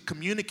ability to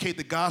communicate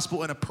the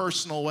gospel in a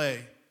personal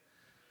way.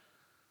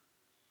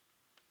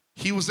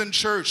 He was in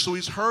church, so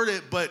he's heard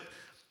it, but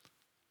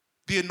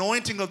the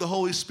anointing of the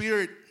Holy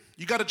Spirit,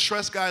 you got to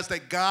trust, guys,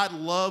 that God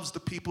loves the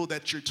people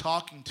that you're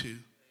talking to.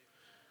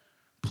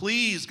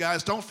 Please,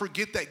 guys, don't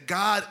forget that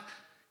God,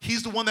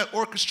 he's the one that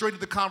orchestrated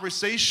the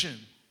conversation.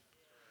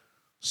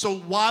 So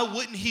why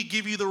wouldn't he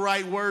give you the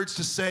right words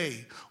to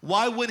say?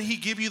 Why wouldn't he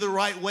give you the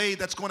right way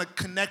that's going to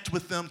connect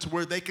with them to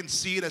where they can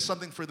see it as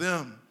something for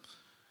them?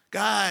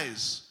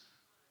 Guys,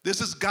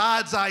 this is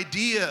God's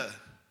idea.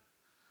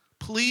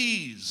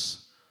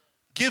 Please,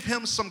 give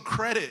him some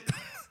credit.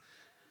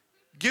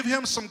 Give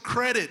him some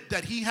credit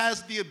that he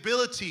has the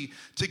ability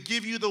to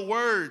give you the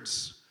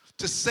words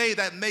to say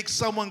that makes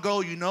someone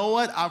go, you know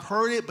what? I've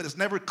heard it, but it's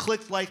never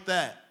clicked like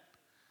that.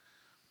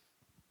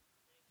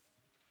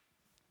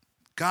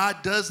 God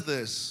does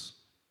this.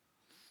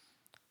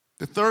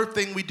 The third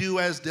thing we do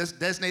as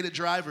designated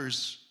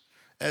drivers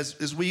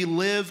is we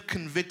live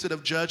convicted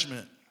of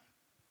judgment,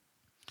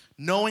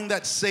 knowing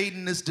that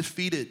Satan is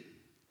defeated.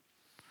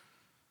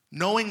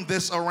 Knowing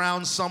this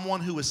around someone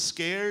who is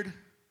scared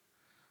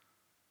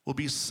will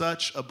be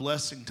such a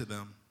blessing to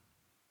them.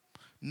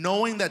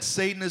 Knowing that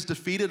Satan is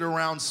defeated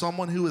around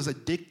someone who is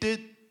addicted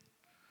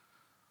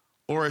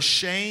or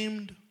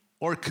ashamed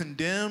or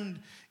condemned,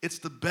 it's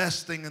the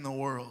best thing in the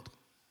world.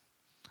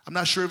 I'm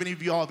not sure if any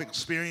of you all have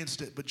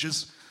experienced it, but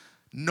just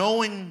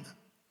knowing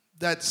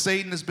that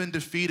Satan has been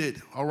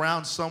defeated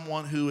around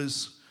someone who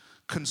is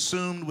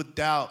consumed with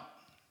doubt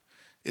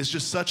is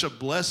just such a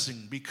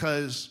blessing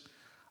because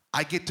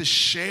I get to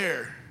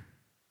share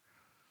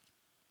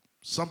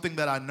something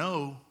that I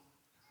know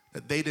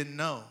that they didn't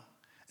know.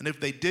 And if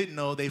they did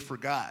know, they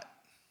forgot.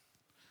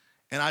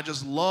 And I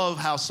just love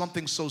how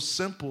something so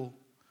simple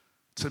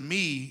to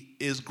me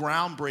is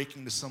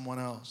groundbreaking to someone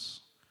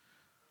else.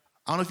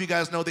 I don't know if you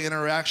guys know the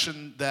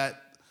interaction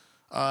that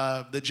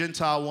the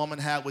Gentile woman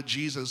had with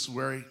Jesus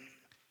where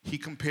he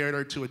compared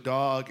her to a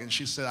dog and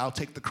she said, I'll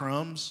take the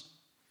crumbs.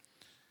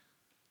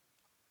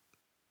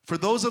 For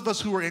those of us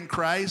who are in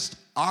Christ,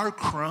 our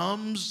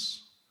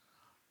crumbs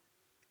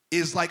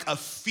is like a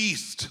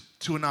feast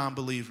to a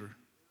non-believer.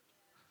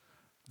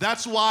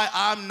 That's why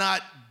I'm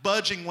not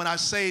budging when I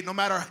say, no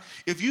matter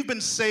if you've been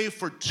saved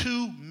for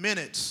 2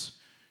 minutes,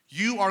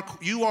 you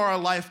are a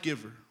life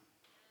giver.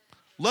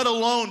 Let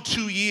alone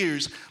 2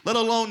 years, let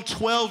alone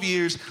 12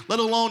 years, let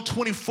alone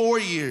 24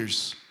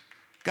 years.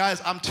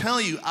 Guys, I'm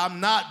telling you, I'm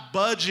not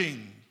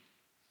budging.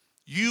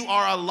 You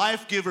are a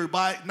life giver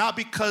not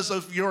because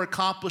of your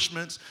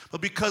accomplishments,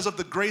 but because of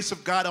the grace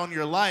of God on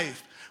your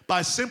life.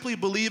 By simply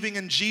believing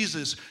in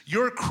Jesus,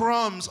 your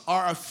crumbs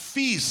are a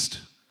feast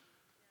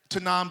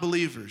to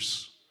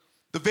non-believers.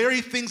 The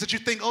very things that you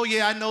think, oh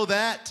yeah, I know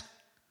that,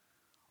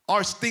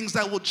 are things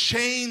that will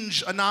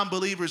change a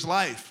non-believer's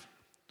life.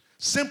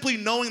 Simply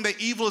knowing that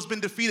evil has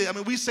been defeated. I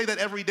mean, we say that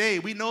every day.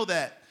 We know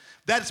that.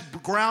 That's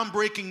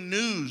groundbreaking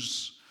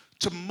news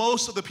to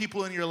most of the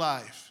people in your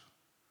life.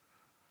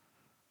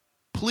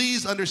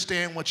 Please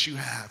understand what you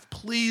have.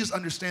 Please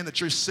understand that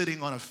you're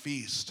sitting on a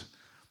feast.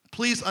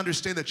 Please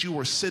understand that you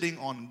are sitting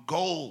on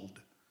gold.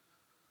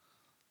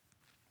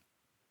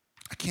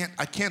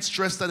 I can't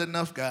stress that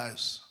enough,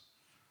 guys.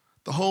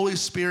 The Holy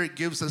Spirit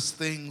gives us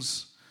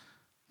things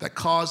that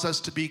cause us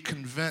to be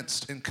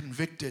convinced and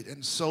convicted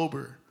and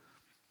sober.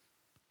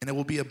 And it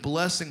will be a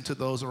blessing to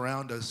those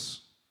around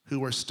us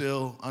who are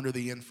still under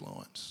the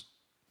influence.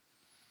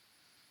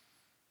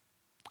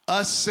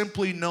 Us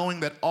simply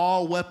knowing that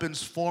all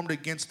weapons formed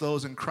against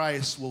those in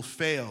Christ will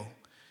fail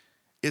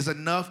is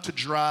enough to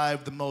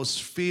drive the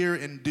most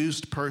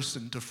fear-induced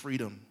person to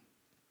freedom.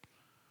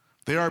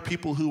 There are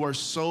people who are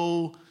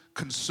so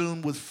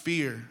consumed with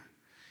fear,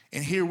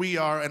 and here we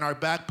are in our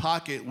back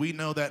pocket, we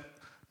know that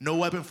no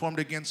weapon formed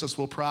against us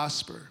will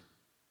prosper.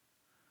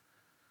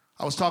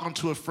 I was talking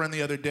to a friend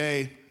the other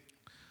day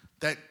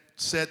that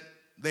said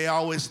they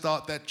always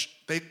thought that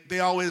they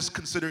always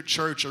considered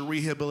church a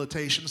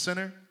rehabilitation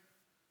center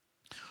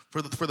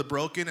for the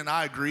broken, and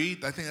I agree.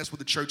 I think that's what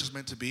the church is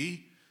meant to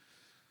be,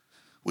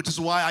 which is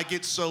why I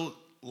get so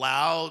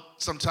loud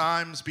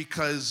sometimes,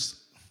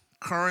 because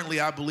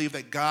currently I believe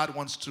that God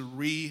wants to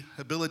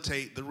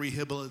rehabilitate the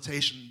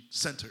rehabilitation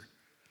center.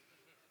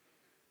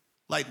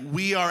 Like,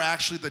 we are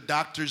actually the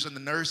doctors and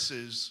the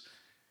nurses,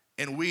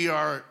 and we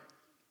are,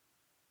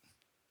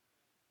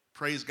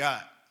 praise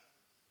God.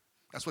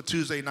 That's what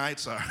Tuesday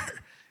nights are.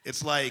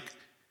 It's like,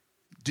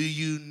 do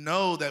you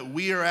know that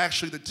we are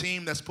actually the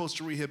team that's supposed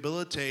to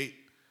rehabilitate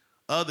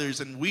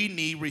others, and we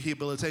need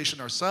rehabilitation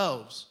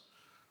ourselves?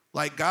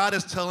 Like, God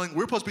is telling,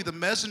 we're supposed to be the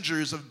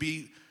messengers of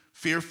be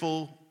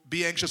fearful,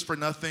 be anxious for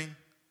nothing.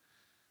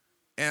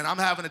 And I'm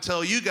having to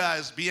tell you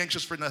guys, be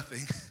anxious for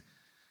nothing.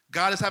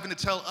 God is having to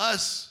tell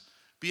us,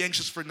 be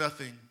anxious for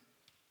nothing.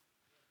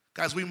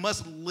 Guys, we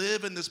must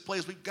live in this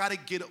place. We've got to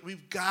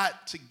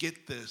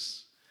get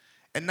this.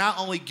 And not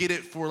only get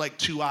it for like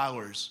 2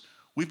 hours.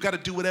 We've got to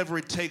do whatever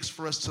it takes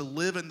for us to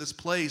live in this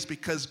place,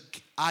 because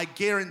I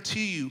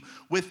guarantee you,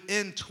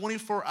 within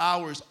 24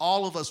 hours,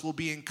 all of us will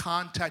be in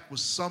contact with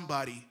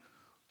somebody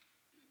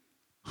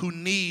who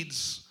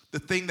needs the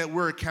thing that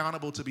we're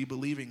accountable to be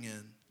believing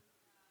in.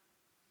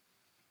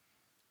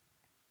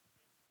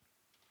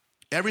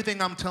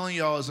 Everything I'm telling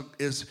y'all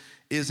is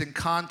in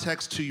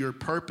context to your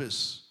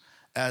purpose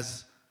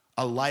as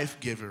a life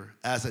giver,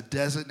 as a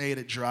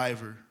designated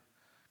driver.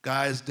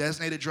 Guys,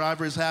 designated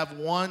drivers have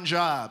one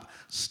job: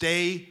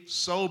 stay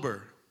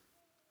sober.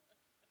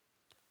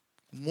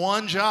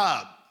 One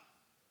job.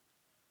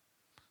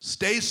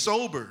 Stay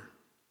sober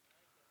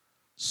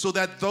so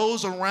that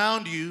those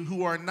around you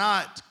who are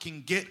not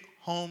can get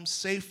home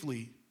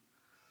safely.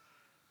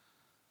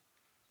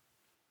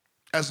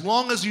 As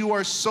long as you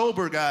are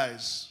sober,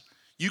 guys,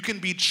 you can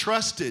be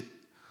trusted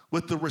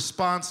with the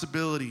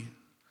responsibility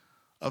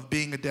of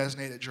being a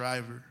designated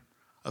driver,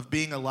 of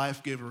being a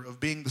life giver, of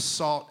being the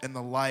salt and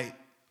the light.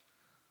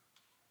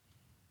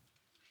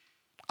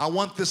 I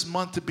want this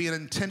month to be an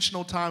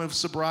intentional time of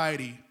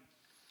sobriety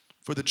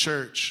for the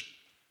church.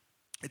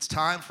 It's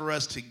time for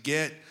us to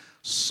get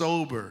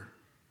sober.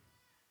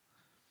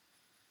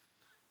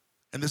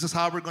 And this is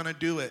how we're going to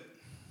do it.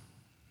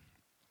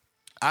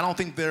 I don't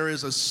think there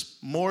is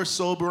a more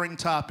sobering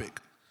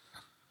topic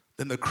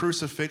than the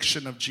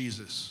crucifixion of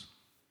Jesus.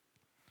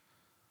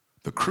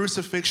 The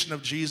crucifixion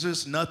of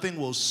Jesus, nothing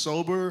will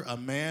sober a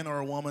man or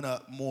a woman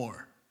up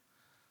more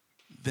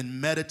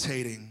than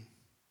meditating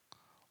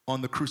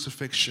on the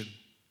crucifixion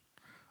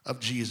of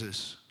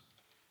Jesus.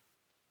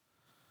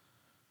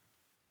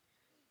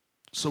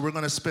 So we're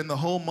going to spend the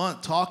whole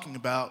month talking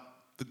about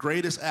the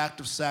greatest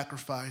act of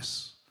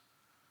sacrifice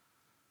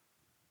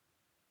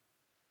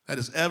that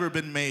has ever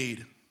been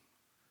made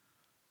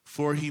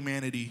for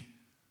humanity.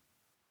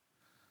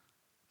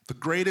 The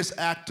greatest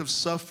act of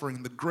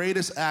suffering, the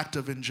greatest act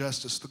of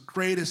injustice, the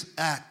greatest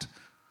act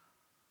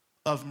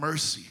of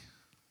mercy.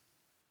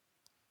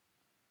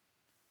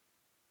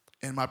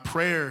 And my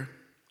prayer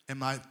and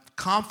my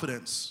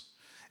confidence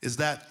is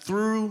that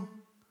through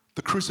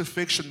the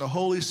crucifixion, the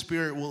Holy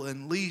Spirit will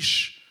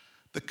unleash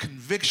the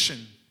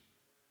conviction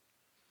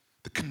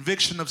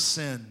of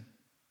sin,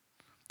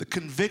 the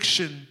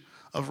conviction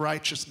of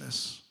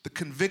righteousness, the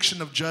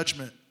conviction of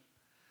judgment.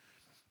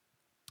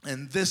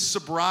 And this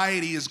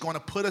sobriety is going to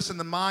put us in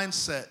the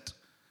mindset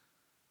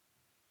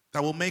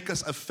that will make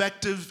us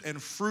effective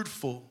and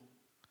fruitful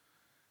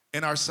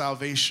in our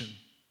salvation.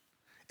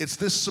 It's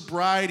this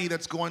sobriety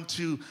that's going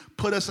to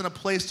put us in a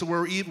place to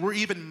where we're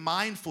even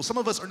mindful. Some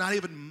of us are not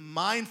even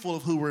mindful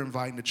of who we're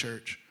inviting to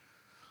church.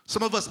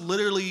 Some of us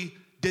literally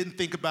didn't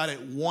think about it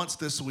once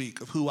this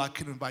week of who I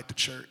can invite to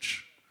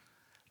church.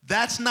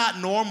 That's not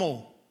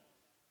normal.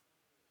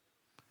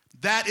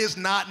 That is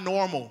not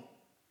normal.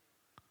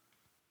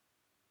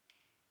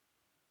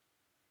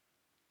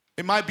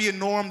 It might be a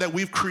norm that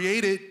we've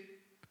created,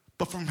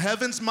 but from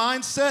heaven's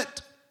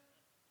mindset,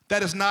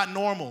 that is not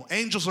normal.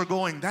 Angels are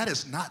going,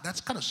 that's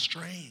kind of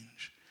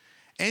strange.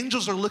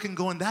 Angels are looking,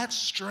 going, that's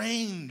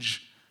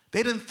strange.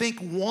 They didn't think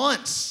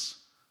once.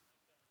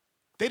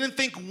 They didn't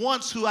think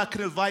once who I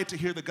could invite to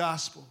hear the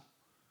gospel.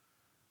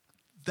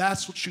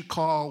 That's what you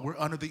call we're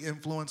under the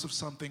influence of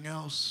something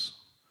else.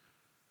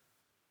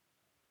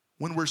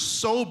 When we're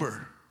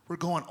sober, we're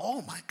going,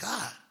 oh my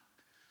God.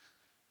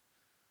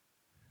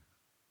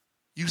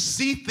 You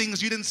see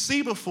things you didn't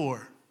see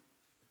before.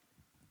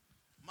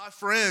 My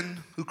friend,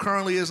 who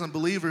currently isn't a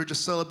believer,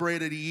 just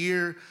celebrated a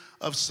year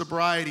of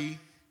sobriety.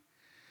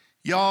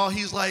 Y'all,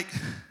 he's like,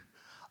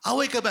 I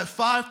wake up at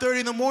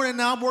 5:30 in the morning.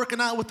 Now I'm working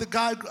out with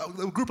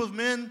a group of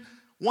men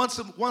once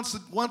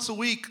a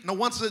week, no,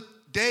 once a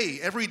day,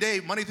 every day,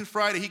 Monday through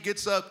Friday. He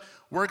gets up,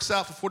 works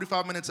out for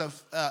 45 minutes at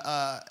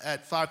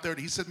 5:30.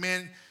 He said,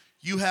 man,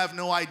 you have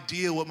no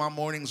idea what my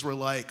mornings were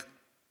like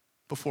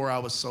before I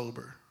was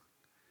sober.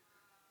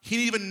 He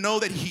didn't even know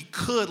that he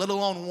could, let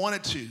alone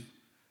wanted to.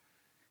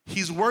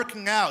 He's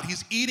working out.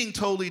 He's eating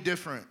totally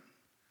different.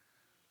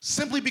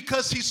 Simply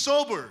because he's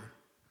sober.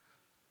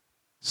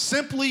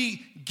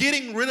 Simply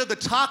getting rid of the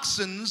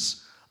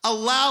toxins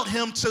allowed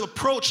him to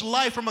approach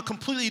life from a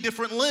completely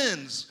different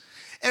lens.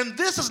 And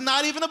this is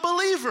not even a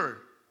believer.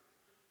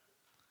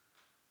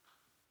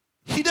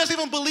 He doesn't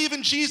even believe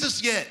in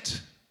Jesus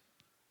yet.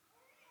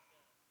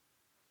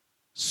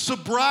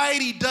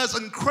 Sobriety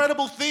does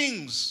incredible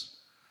things.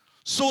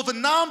 So if a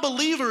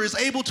non-believer is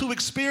able to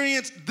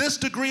experience this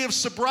degree of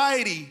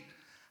sobriety,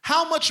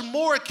 how much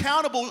more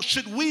accountable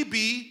should we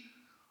be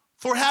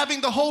for having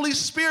the Holy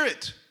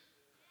Spirit?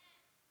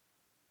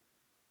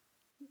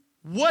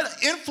 What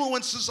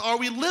influences are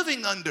we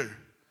living under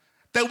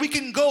that we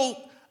can go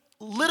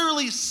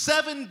literally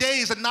 7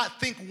 days and not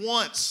think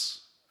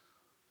once,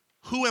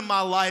 who in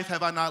my life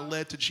have I not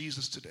led to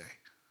Jesus today?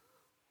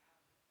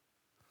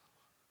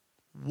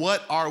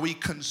 What are we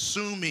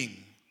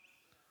consuming?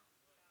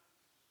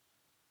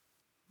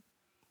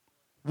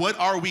 What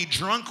are we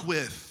drunk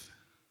with?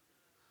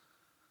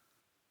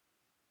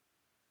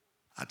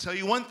 I tell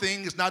you one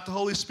thing, it's not the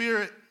Holy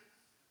Spirit.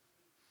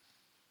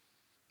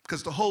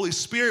 Because the Holy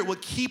Spirit will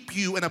keep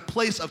you in a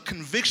place of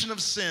conviction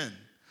of sin,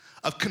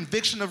 of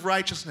conviction of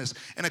righteousness,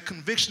 and a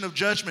conviction of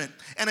judgment,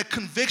 and a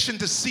conviction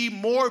to see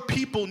more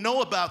people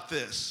know about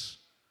this.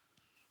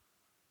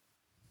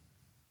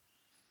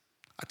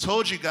 I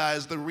told you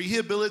guys, the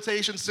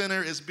rehabilitation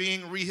center is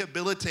being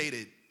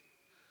rehabilitated.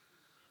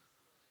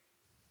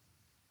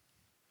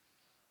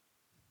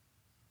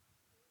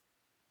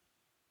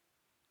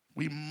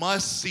 We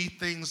must see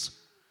things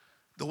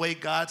the way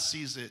God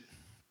sees it.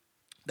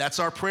 That's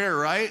our prayer,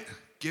 right?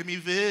 Give me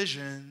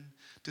vision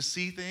to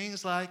see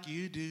things like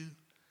you do.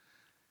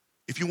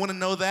 If you want to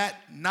know that,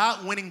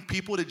 not winning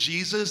people to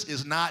Jesus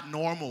is not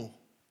normal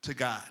to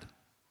God.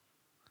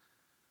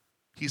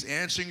 He's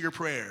answering your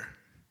prayer.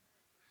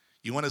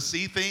 You want to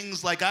see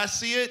things like I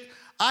see it?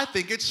 I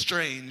think it's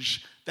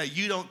strange that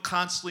you don't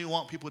constantly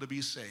want people to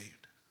be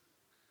saved.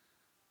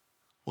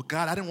 Well,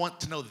 God, I didn't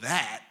want to know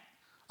that.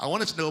 I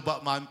wanted to know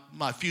about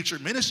my future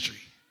ministry.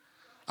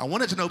 I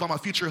wanted to know about my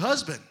future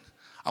husband.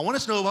 I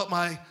wanted to know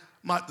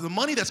about the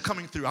money that's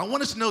coming through. I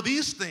wanted to know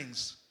these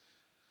things.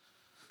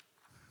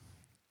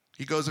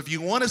 He goes, if you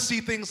want to see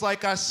things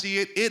like I see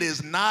it, it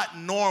is not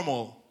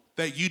normal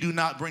that you do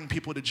not bring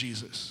people to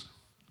Jesus.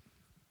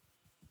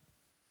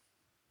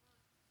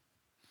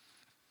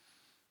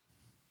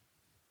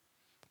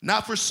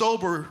 Not for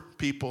sober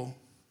people.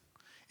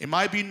 It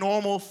might be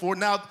normal for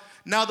now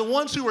the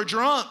ones who are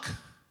drunk,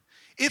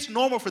 it's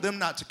normal for them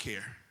not to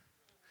care.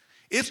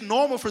 It's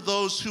normal for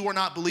those who are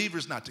not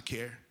believers not to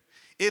care.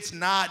 It's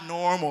not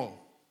normal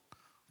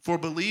for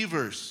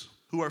believers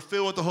who are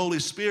filled with the Holy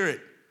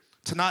Spirit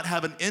to not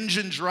have an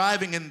engine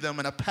driving in them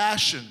and a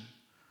passion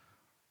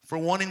for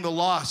wanting the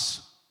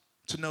lost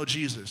to know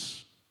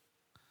Jesus.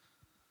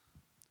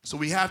 So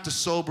we have to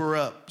sober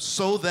up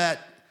so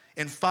that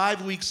in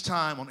 5 weeks'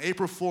 time, on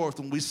April 4th,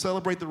 when we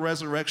celebrate the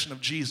resurrection of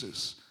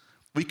Jesus,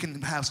 we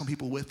can have some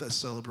people with us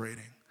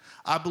celebrating.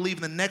 I believe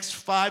in the next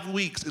 5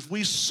 weeks, if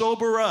we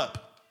sober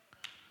up,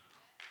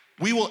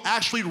 we will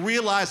actually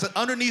realize that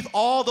underneath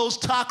all those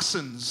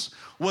toxins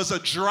was a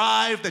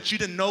drive that you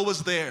didn't know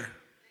was there.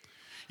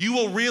 You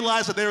will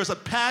realize that there is a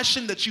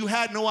passion that you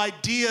had no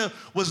idea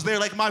was there.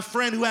 Like my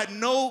friend who had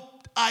no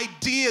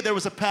idea there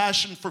was a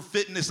passion for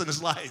fitness in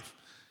his life.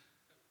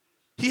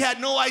 He had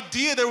no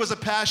idea there was a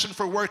passion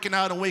for working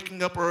out and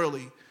waking up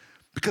early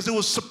because it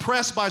was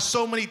suppressed by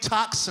so many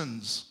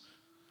toxins,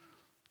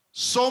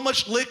 so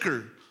much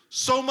liquor,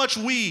 so much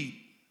weed,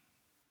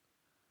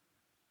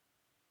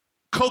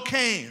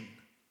 cocaine.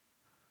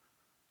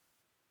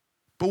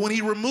 But when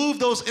he removed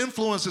those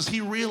influences,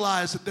 he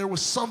realized that there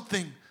was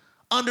something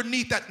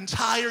underneath that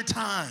entire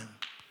time.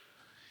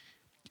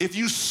 If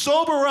you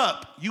sober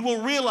up, you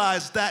will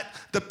realize that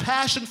the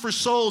passion for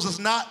souls is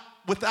not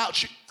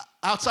without you,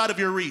 outside of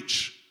your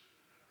reach.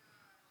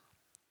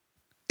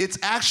 It's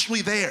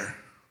actually there.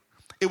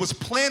 It was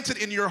planted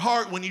in your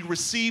heart when you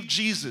received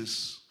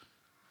Jesus.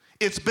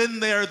 It's been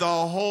there the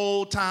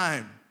whole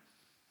time.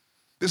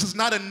 This is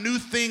not a new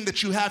thing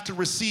that you have to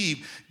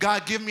receive.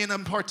 God, give me an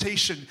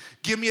impartation.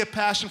 Give me a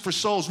passion for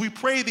souls. We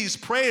pray these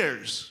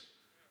prayers.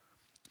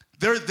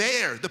 They're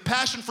there. The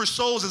passion for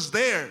souls is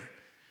there.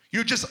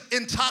 You're just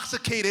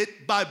intoxicated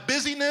by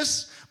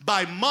busyness,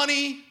 by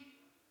money,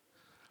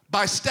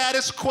 by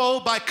status quo,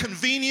 by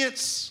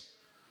convenience,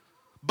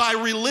 by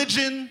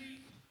religion.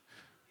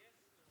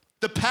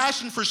 The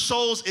passion for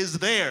souls is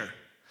there.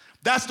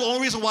 That's the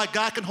only reason why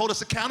God can hold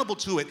us accountable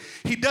to it.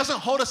 He doesn't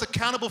hold us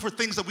accountable for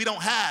things that we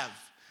don't have.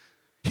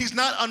 He's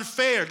not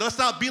unfair. Let's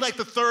not be like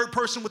the third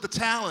person with the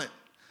talent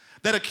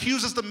that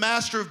accuses the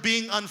master of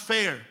being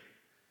unfair.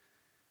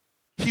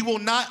 He will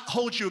not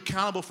hold you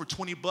accountable for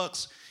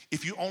 $20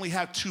 if you only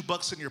have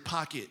 $2 in your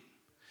pocket.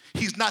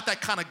 He's not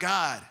that kind of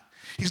God.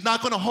 He's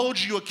not going to hold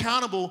you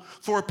accountable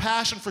for a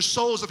passion for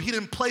souls if he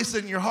didn't place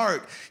it in your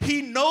heart.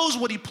 He knows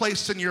what he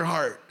placed in your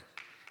heart.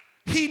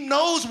 He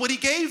knows what he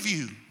gave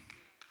you,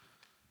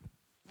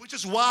 which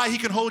is why he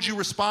can hold you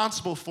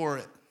responsible for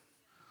it.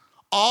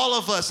 All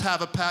of us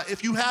have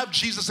if you have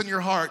Jesus in your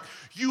heart,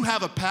 you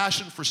have a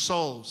passion for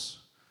souls,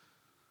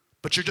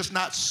 but you're just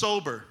not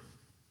sober.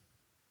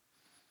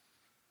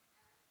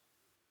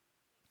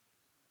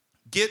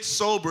 Get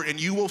sober and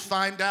you will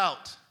find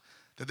out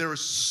that there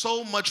is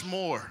so much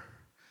more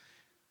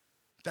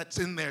that's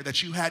in there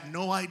that you had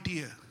no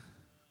idea.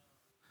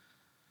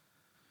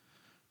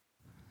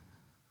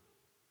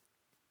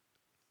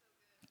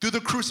 Through the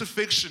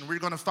crucifixion, we're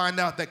going to find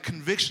out that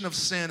conviction of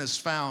sin is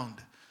found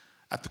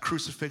at the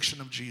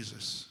crucifixion of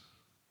Jesus.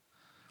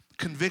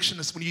 Conviction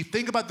is, when you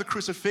think about the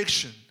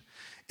crucifixion,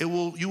 you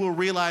will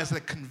realize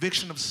that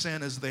conviction of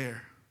sin is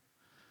there.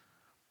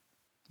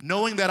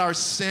 Knowing that our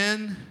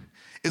sin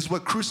is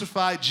what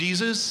crucified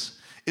Jesus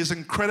is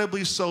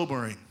incredibly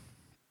sobering.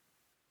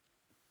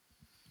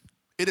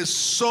 It is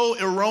so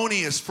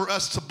erroneous for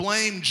us to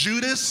blame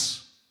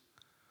Judas,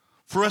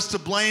 for us to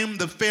blame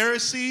the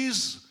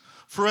Pharisees,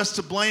 for us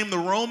to blame the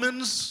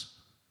Romans.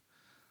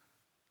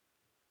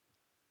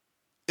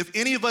 If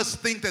any of us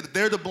think that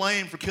they're to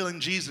blame for killing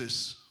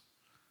Jesus,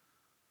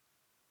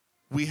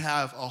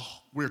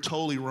 we're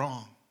totally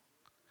wrong.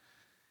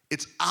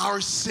 It's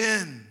our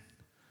sin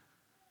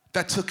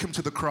that took him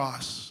to the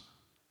cross.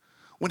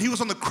 When he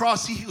was on the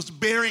cross, he was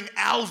bearing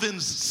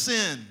Alvin's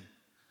sin.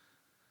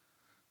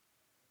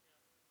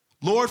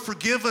 Lord,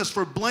 forgive us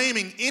for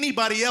blaming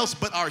anybody else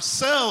but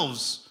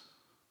ourselves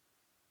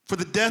for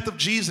the death of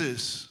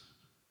Jesus.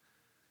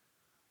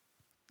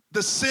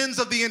 The sins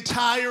of the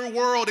entire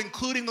world,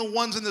 including the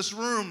ones in this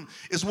room,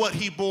 is what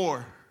he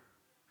bore.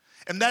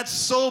 And that's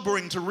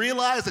sobering to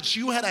realize that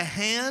you had a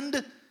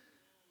hand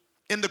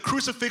in the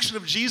crucifixion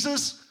of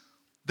Jesus.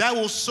 That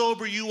will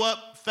sober you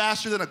up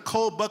faster than a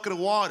cold bucket of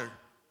water.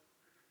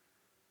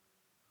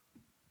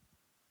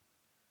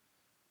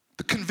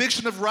 The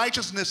conviction of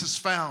righteousness is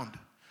found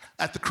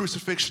at the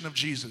crucifixion of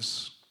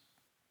Jesus.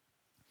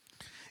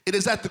 It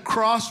is at the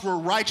cross where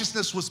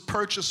righteousness was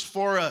purchased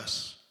for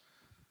us.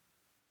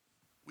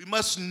 We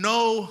must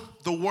know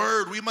the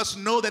word. We must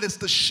know that it's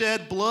the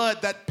shed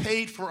blood that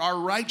paid for our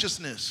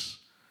righteousness.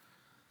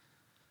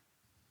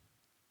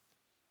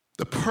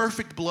 The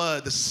perfect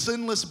blood, the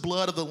sinless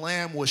blood of the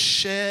Lamb was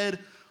shed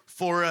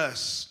for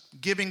us,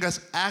 giving us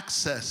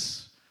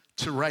access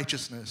to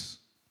righteousness.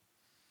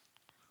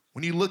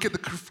 When you look at the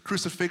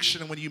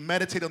crucifixion and when you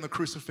meditate on the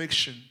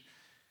crucifixion,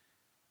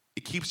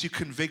 it keeps you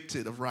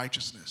convicted of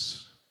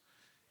righteousness.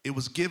 It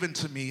was given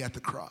to me at the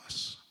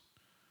cross.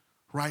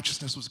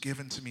 Righteousness was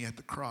given to me at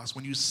the cross.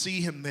 When you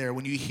see him there,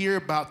 when you hear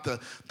about the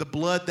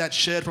blood that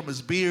shed from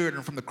his beard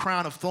and from the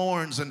crown of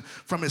thorns and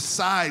from his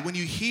side, when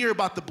you hear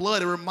about the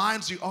blood, it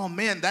reminds you, oh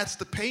man, that's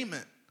the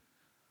payment.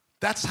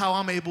 That's how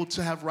I'm able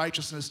to have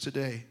righteousness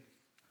today.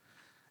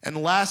 And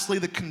lastly,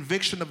 the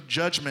conviction of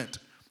judgment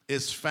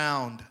is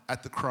found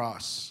at the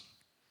cross.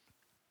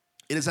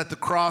 It is at the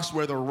cross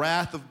where the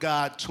wrath of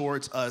God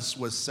towards us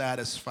was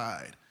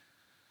satisfied.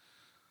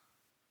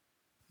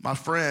 My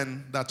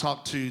friend that I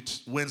talked to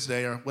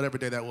Wednesday or whatever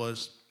day that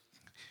was,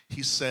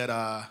 he said,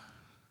 I'm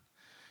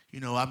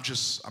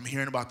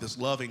hearing about this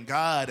loving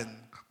God, and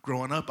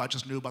growing up, I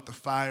just knew about the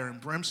fire and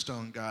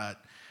brimstone God.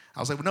 I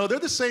was like, well, no, they're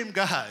the same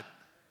God.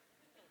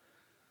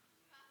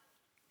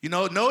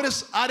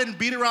 Notice I didn't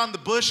beat around the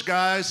bush,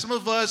 guys. Some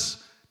of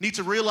us need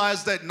to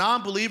realize that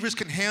non-believers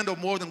can handle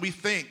more than we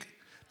think.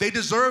 They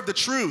deserve the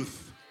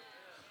truth.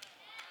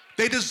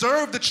 They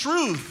deserve the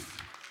truth.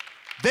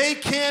 They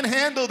can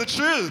handle the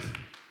truth.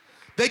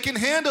 They can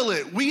handle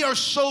it. We are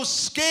so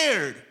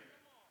scared.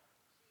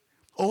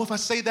 Oh, if I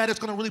say that, it's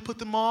going to really put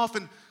them off.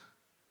 And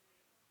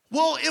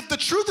well, if the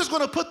truth is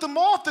going to put them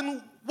off,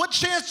 then what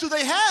chance do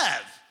they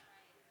have?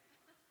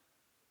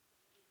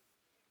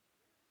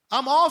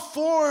 I'm all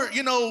for,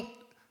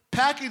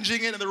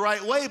 packaging it in the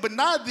right way, but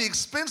not at the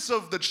expense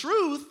of the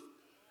truth.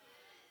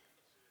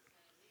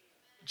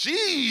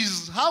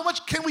 Jeez, how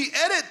much can we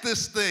edit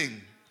this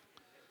thing?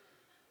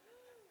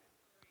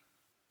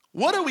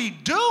 What are we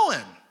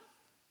doing?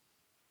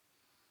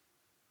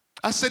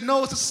 I said,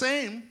 no, it's the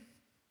same.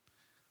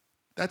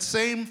 That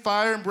same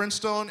fire and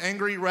brimstone,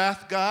 angry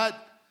wrath God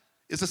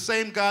is the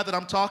same God that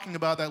I'm talking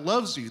about that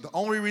loves you. The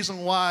only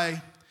reason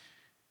why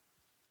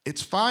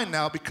it's fine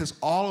now because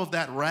all of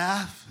that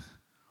wrath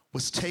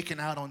was taken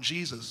out on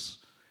Jesus.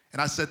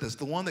 And I said this,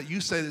 the one that you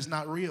said is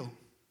not real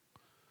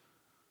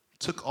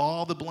took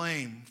all the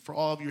blame for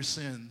all of your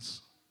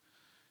sins.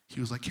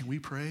 He was like, can we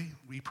pray?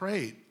 We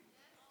prayed.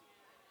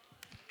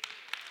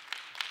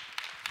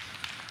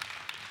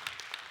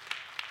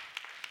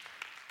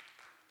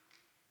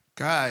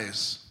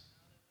 Guys,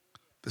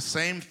 the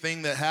same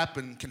thing that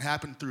happened can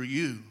happen through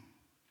you.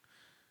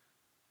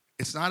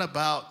 It's not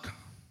about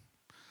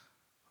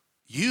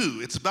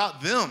you, it's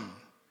about them.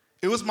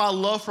 It was my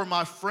love for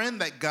my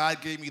friend that God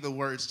gave me the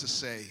words to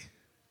say.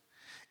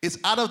 It's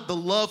out of the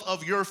love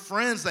of your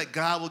friends that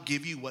God will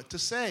give you what to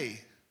say.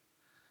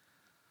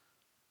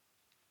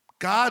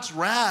 God's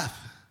wrath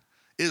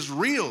is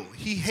real.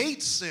 He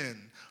hates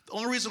sin. The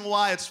only reason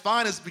why it's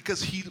fine is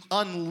because he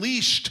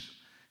unleashed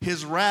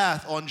his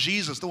wrath on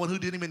Jesus, the one who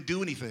didn't even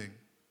do anything.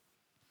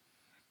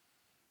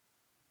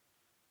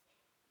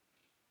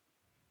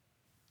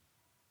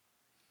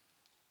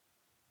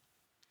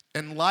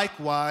 And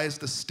likewise,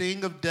 the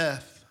sting of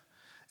death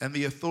and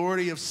the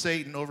authority of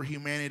Satan over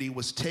humanity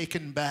was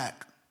taken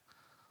back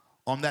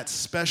on that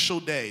special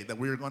day that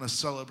we are going to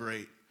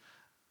celebrate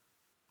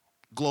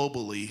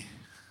globally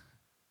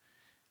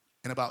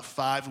in about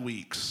 5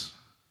 weeks.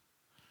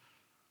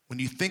 When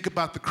you think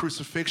about the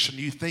crucifixion,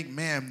 you think,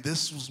 man,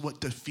 this was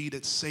what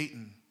defeated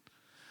Satan.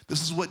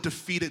 This is what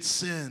defeated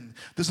sin.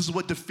 This is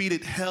what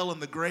defeated hell and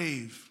the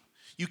grave.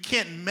 You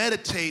can't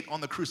meditate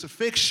on the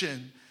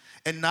crucifixion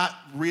and not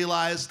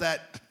realize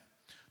that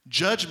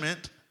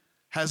judgment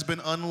has been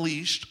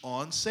unleashed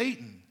on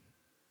Satan.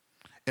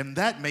 And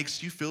that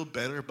makes you feel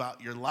better about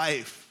your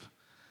life.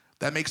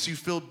 That makes you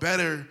feel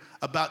better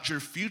about your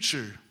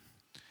future.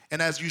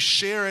 And as you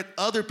share it,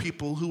 other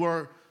people who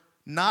are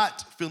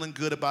not feeling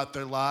good about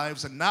their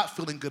lives and not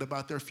feeling good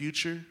about their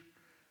future,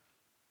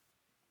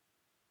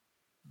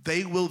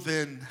 they will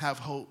then have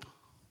hope.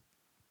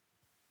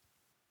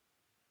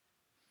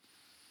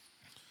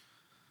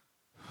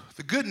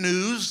 The good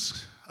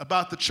news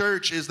about the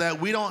church is that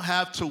we don't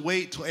have to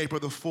wait till April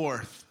the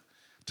 4th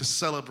to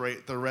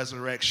celebrate the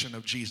resurrection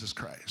of Jesus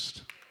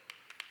Christ.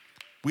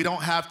 We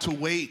don't have to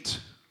wait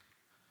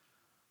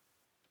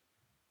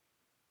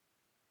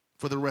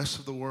for the rest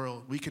of the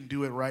world. We can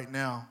do it right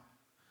now.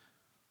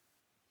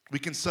 We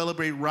can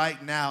celebrate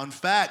right now. In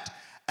fact,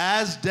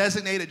 as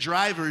designated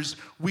drivers,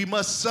 we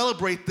must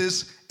celebrate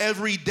this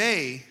every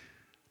day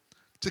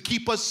to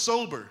keep us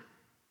sober.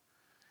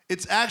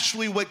 It's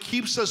actually what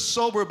keeps us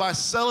sober by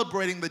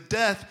celebrating the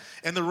death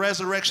and the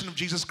resurrection of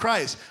Jesus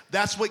Christ.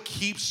 That's what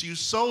keeps you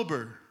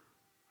sober.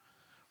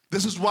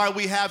 This is why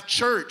we have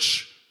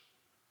church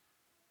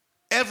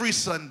every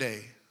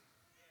Sunday.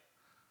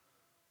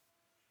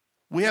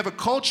 We have a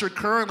culture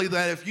currently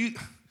that if you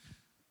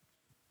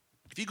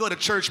go to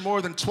church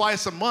more than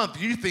twice a month,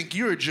 you think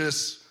you're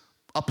just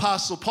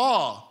Apostle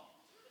Paul.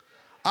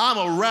 I'm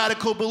a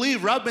radical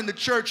believer. I've been to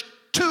church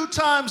 2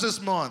 times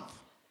this month.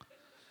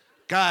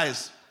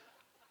 Guys,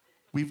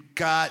 we've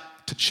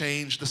got to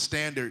change the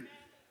standard.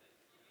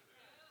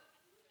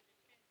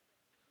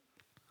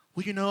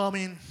 Well,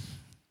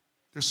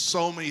 there's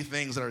so many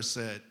things that are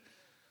said.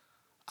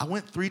 I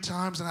went 3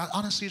 times, and I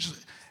honestly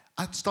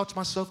I thought to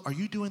myself, are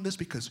you doing this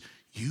because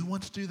you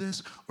want to do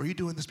this? Or are you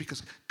doing this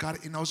because God,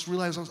 I was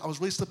really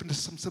slipping into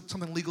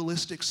something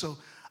legalistic, so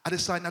I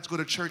decided not to go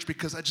to church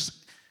because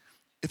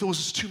if it was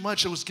just too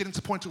much, it was getting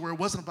to the point to where it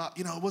wasn't about,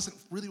 it wasn't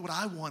really what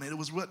I wanted. It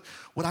was what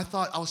I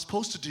thought I was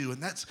supposed to do,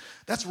 and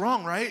that's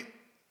wrong, right?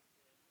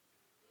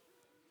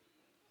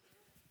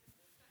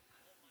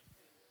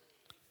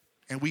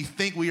 And we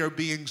think we are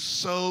being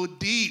so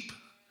deep.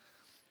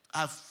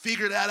 I've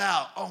figured that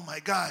out. Oh my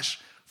gosh.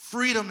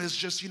 Freedom is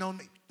just,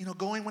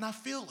 going when I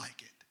feel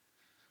like it.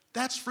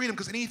 That's freedom,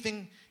 because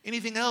anything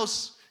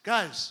else,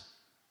 guys,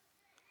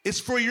 it's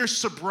for your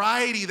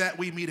sobriety that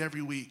we meet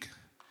every week.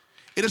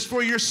 It is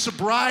for your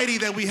sobriety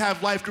that we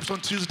have life groups on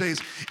Tuesdays.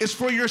 It's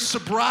for your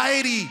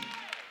sobriety.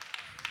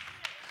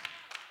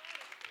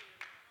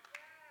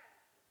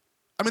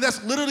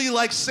 That's literally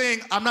like saying,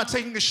 I'm not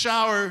taking a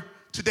shower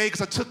today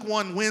because I took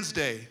one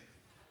Wednesday.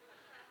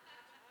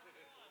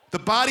 The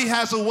body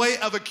has a way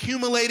of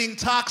accumulating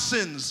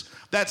toxins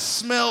that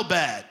smell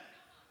bad.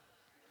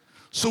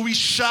 So we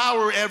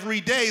shower every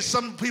day.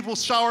 Some people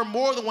shower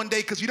more than one day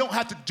because you don't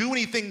have to do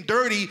anything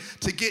dirty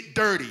to get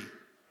dirty.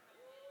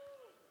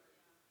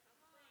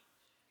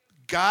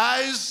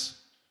 Guys,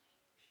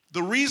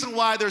 the reason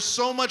why there's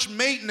so much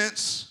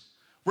maintenance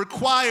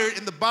required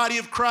in the body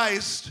of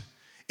Christ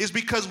is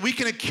because we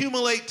can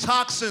accumulate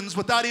toxins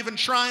without even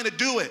trying to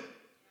do it.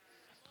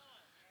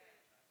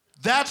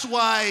 That's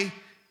why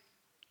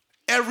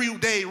every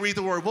day read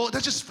the word. Well,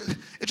 it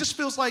just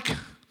feels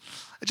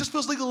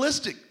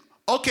legalistic.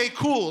 Okay,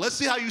 cool. Let's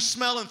see how you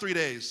smell in 3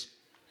 days.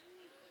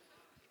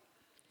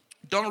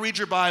 Don't read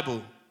your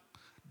Bible.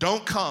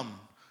 Don't come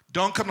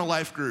to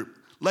life group.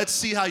 Let's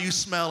see how you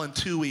smell in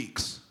 2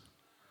 weeks.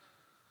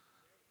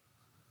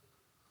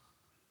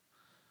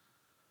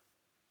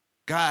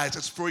 Guys,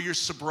 it's for your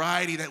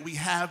sobriety that we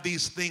have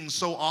these things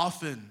so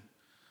often.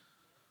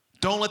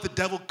 Don't let the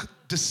devil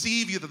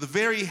deceive you that the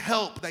very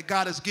help that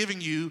God is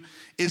giving you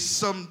is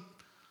some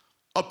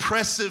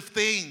oppressive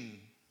thing.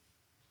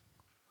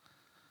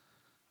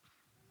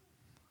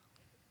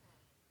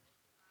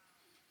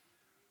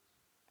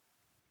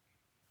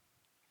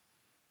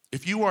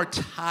 If you are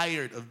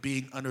tired of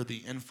being under the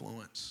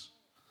influence,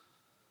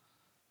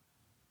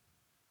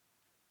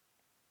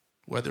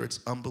 whether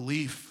it's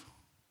unbelief,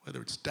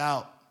 whether it's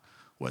doubt,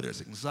 whether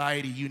it's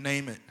anxiety, you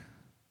name it,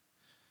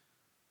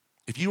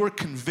 If you are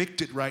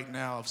convicted right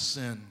now of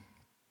sin,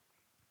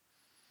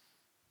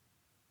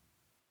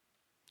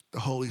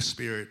 the Holy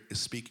Spirit is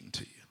speaking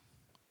to you.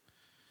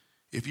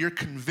 If you're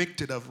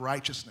convicted of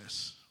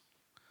righteousness,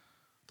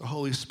 the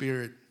Holy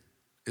Spirit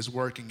is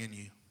working in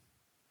you.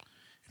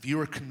 If you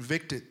are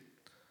convicted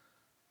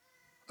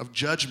of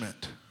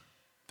judgment,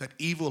 that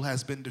evil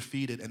has been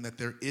defeated and that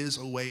there is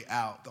a way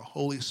out, the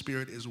Holy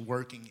Spirit is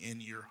working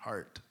in your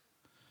heart.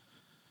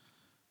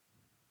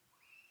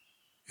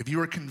 If you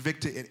are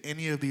convicted in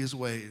any of these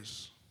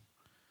ways,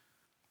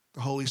 the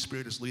Holy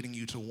Spirit is leading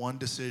you to one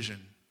decision,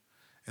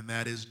 and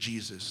that is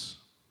Jesus.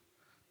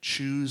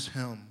 Choose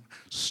him.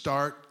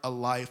 Start a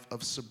life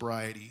of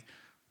sobriety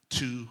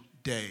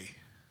today.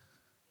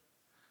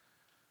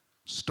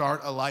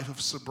 Start a life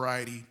of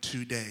sobriety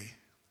today.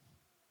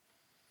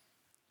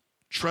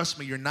 Trust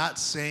me, you're not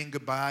saying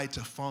goodbye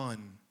to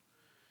fun.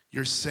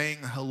 You're saying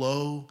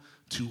hello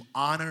to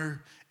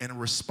honor and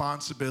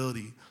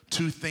responsibility,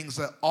 two things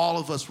that all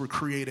of us were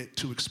created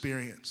to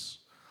experience.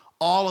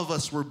 All of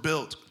us were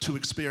built to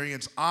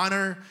experience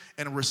honor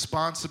and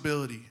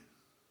responsibility.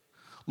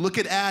 Look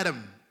at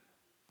Adam.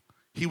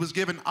 He was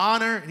given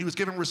honor and he was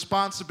given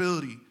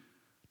responsibility.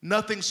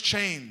 Nothing's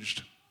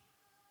changed.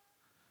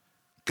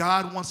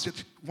 God wants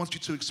you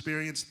to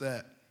experience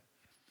that.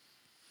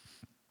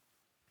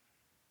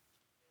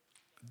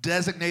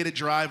 Designated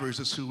drivers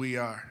is who we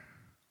are.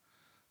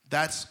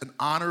 That's an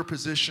honor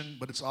position,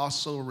 but it's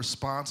also a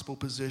responsible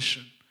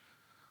position.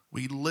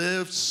 We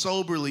live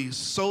soberly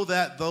so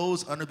that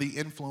those under the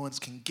influence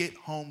can get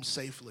home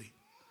safely.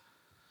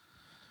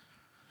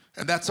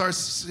 And that's our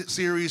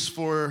series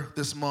for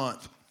this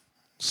month.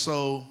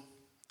 So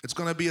it's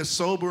going to be a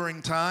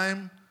sobering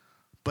time,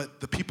 but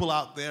the people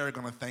out there are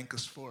going to thank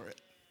us for it.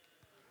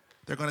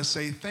 They're going to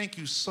say, thank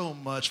you so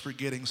much for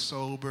getting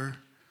sober.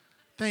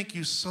 Thank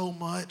you so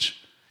much.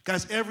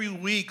 Guys, every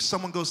week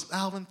someone goes,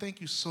 Alvin,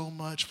 thank you so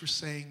much for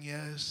saying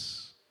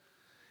yes.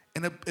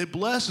 And it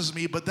blesses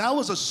me, but that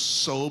was a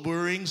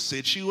sobering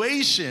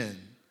situation.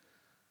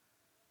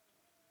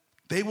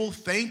 They will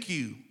thank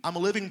you. I'm a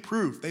living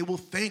proof. They will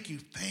thank you.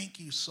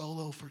 Thank you,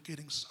 Solo, for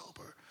getting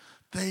sober.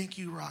 Thank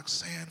you,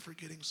 Roxanne, for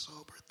getting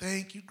sober.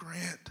 Thank you,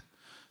 Grant.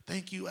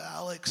 Thank you,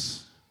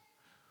 Alex.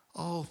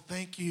 Oh,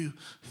 thank you.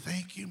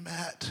 Thank you,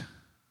 Matt.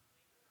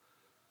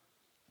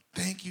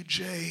 Thank you,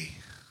 Jay.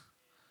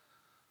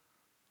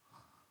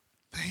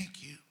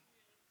 Thank you.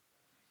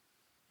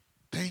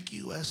 Thank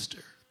you,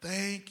 Esther.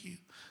 Thank you.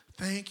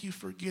 Thank you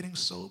for getting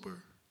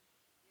sober.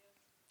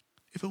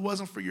 If it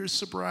wasn't for your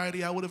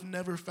sobriety, I would have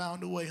never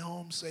found a way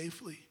home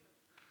safely.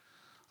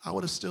 I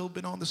would have still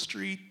been on the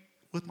street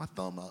with my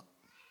thumb up.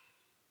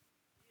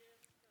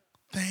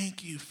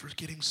 Thank you for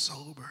getting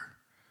sober.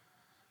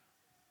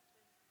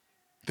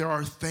 There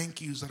are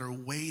thank yous that are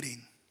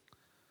waiting.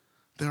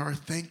 There are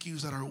thank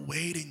yous that are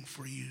waiting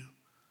for you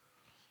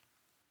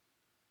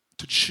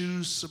to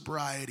choose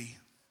sobriety.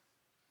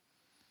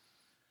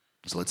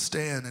 So let's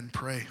stand and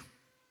pray.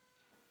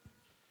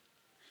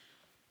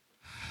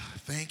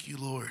 Thank you,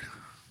 Lord.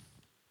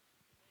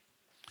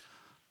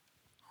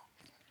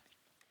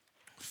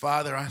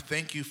 Father, I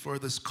thank you for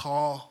this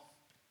call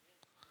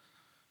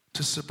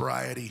to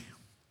sobriety.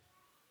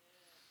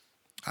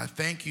 I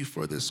thank you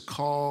for this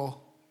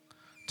call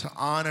to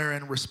honor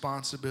and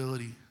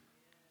responsibility.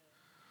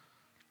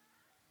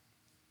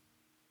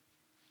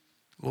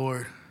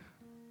 Lord,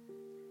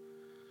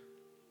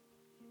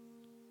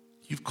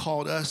 you've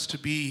called us to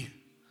be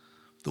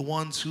the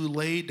ones who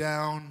lay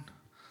down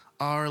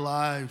our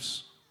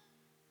lives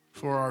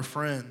for our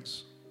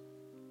friends.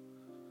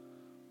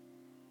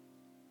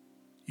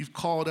 You've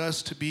called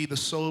us to be the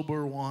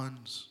sober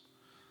ones,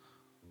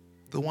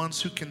 the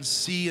ones who can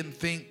see and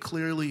think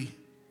clearly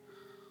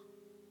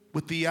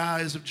with the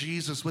eyes of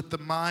Jesus, with the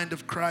mind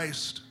of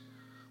Christ,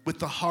 with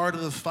the heart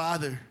of the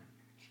Father.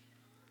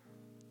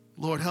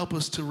 Lord, help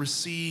us to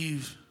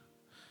receive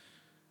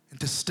and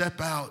to step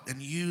out and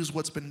use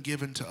what's been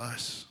given to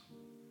us.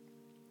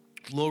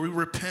 Lord, we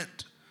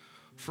repent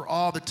for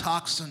all the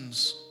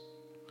toxins,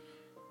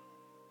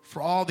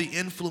 for all the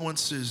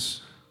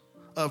influences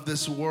of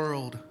this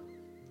world,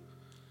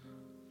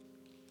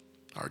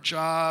 our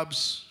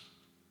jobs,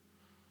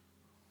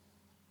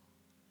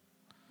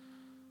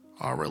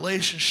 our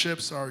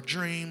relationships, our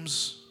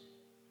dreams,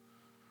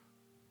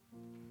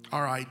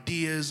 our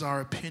ideas,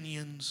 our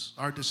opinions,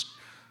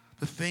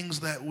 the things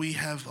that we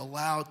have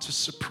allowed to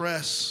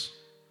suppress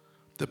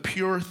the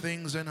pure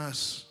things in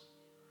us,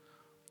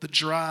 the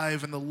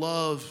drive and the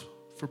love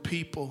for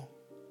people,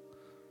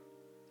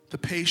 the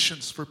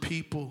patience for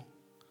people,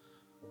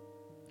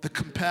 the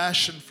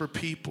compassion for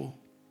people,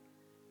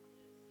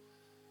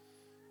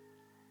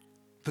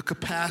 the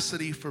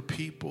capacity for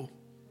people,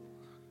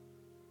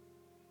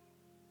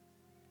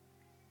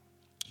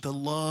 the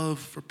love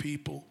for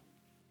people.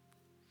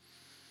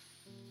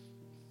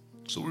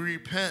 So we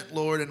repent,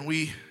 Lord, and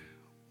we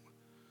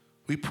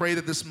pray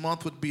that this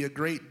month would be a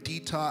great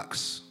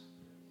detox.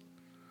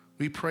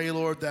 We pray,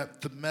 Lord,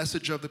 that the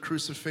message of the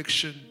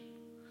crucifixion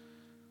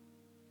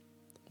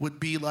would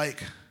be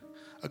like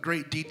a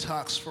great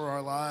detox for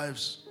our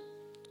lives.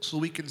 so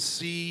we can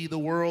see the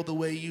world the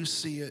way you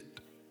see it.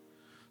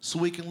 So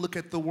we can look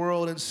at the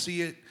world and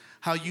see it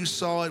how you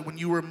saw it when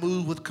you were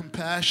moved with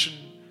compassion.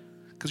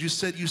 Because you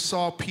said you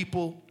saw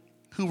people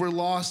who were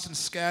lost and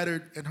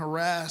scattered and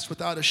harassed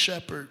without a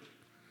shepherd.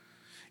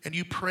 And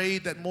you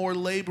prayed that more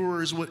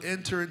laborers would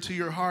enter into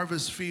your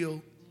harvest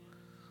field.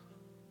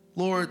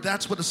 Lord,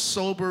 that's what a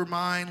sober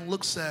mind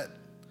looks at.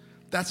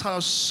 That's how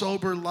a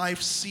sober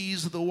life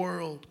sees the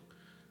world.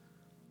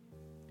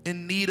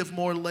 In need of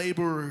more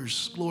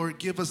laborers, Lord,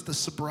 give us the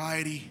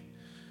sobriety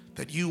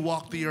that you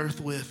walk the earth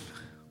with.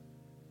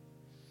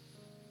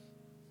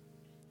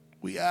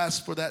 We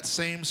ask for that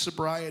same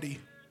sobriety.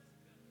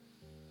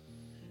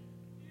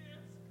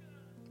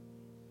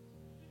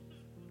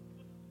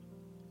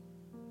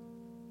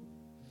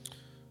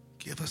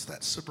 Give us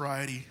that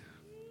sobriety.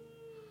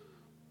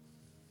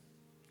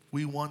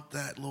 We want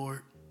that,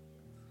 Lord.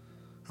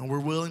 And we're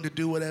willing to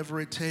do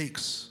whatever it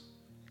takes.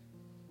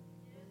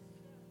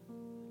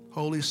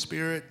 Holy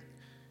Spirit,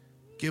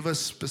 give us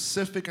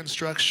specific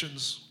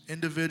instructions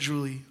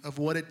individually of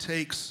what it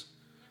takes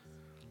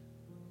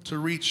to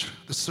reach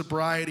the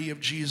sobriety of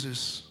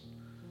Jesus,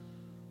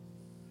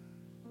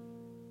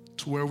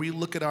 to where we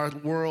look at our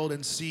world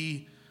and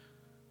see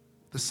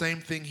the same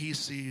thing he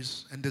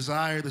sees and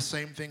desire the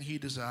same thing he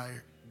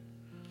desired.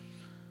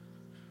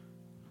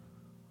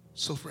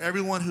 So for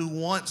everyone who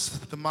wants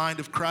the mind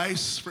of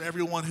Christ, for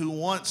everyone who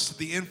wants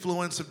the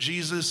influence of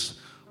Jesus,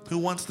 who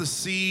wants the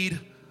seed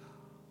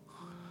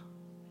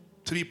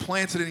to be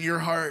planted in your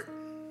heart,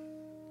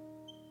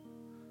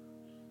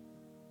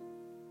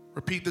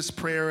 repeat this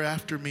prayer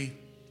after me.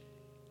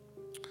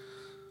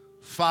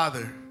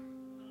 Father,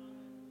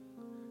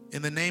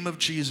 in the name of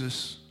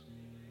Jesus,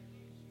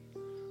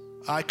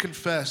 I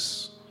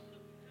confess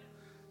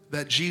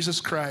that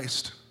Jesus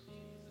Christ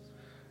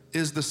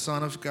is the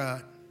Son of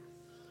God.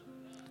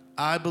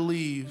 I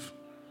believe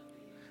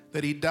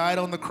that he died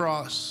on the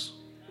cross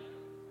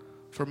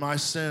for my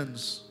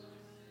sins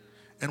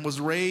and was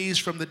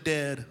raised from the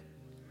dead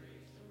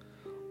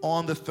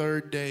on the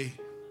third day.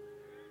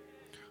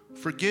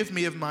 Forgive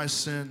me of my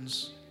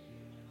sins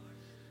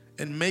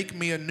and make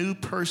me a new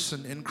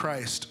person in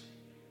Christ.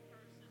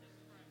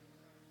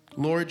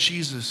 Lord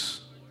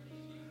Jesus,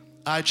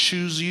 I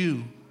choose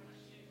you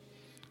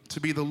to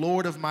be the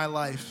Lord of my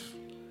life.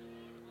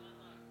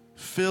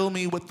 Fill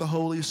me with the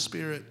Holy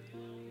Spirit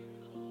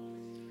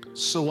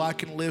so I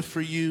can live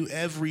for you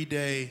every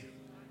day.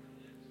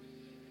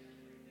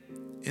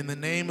 In the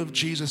name of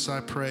Jesus, I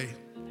pray.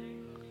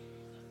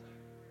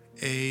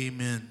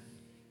 Amen.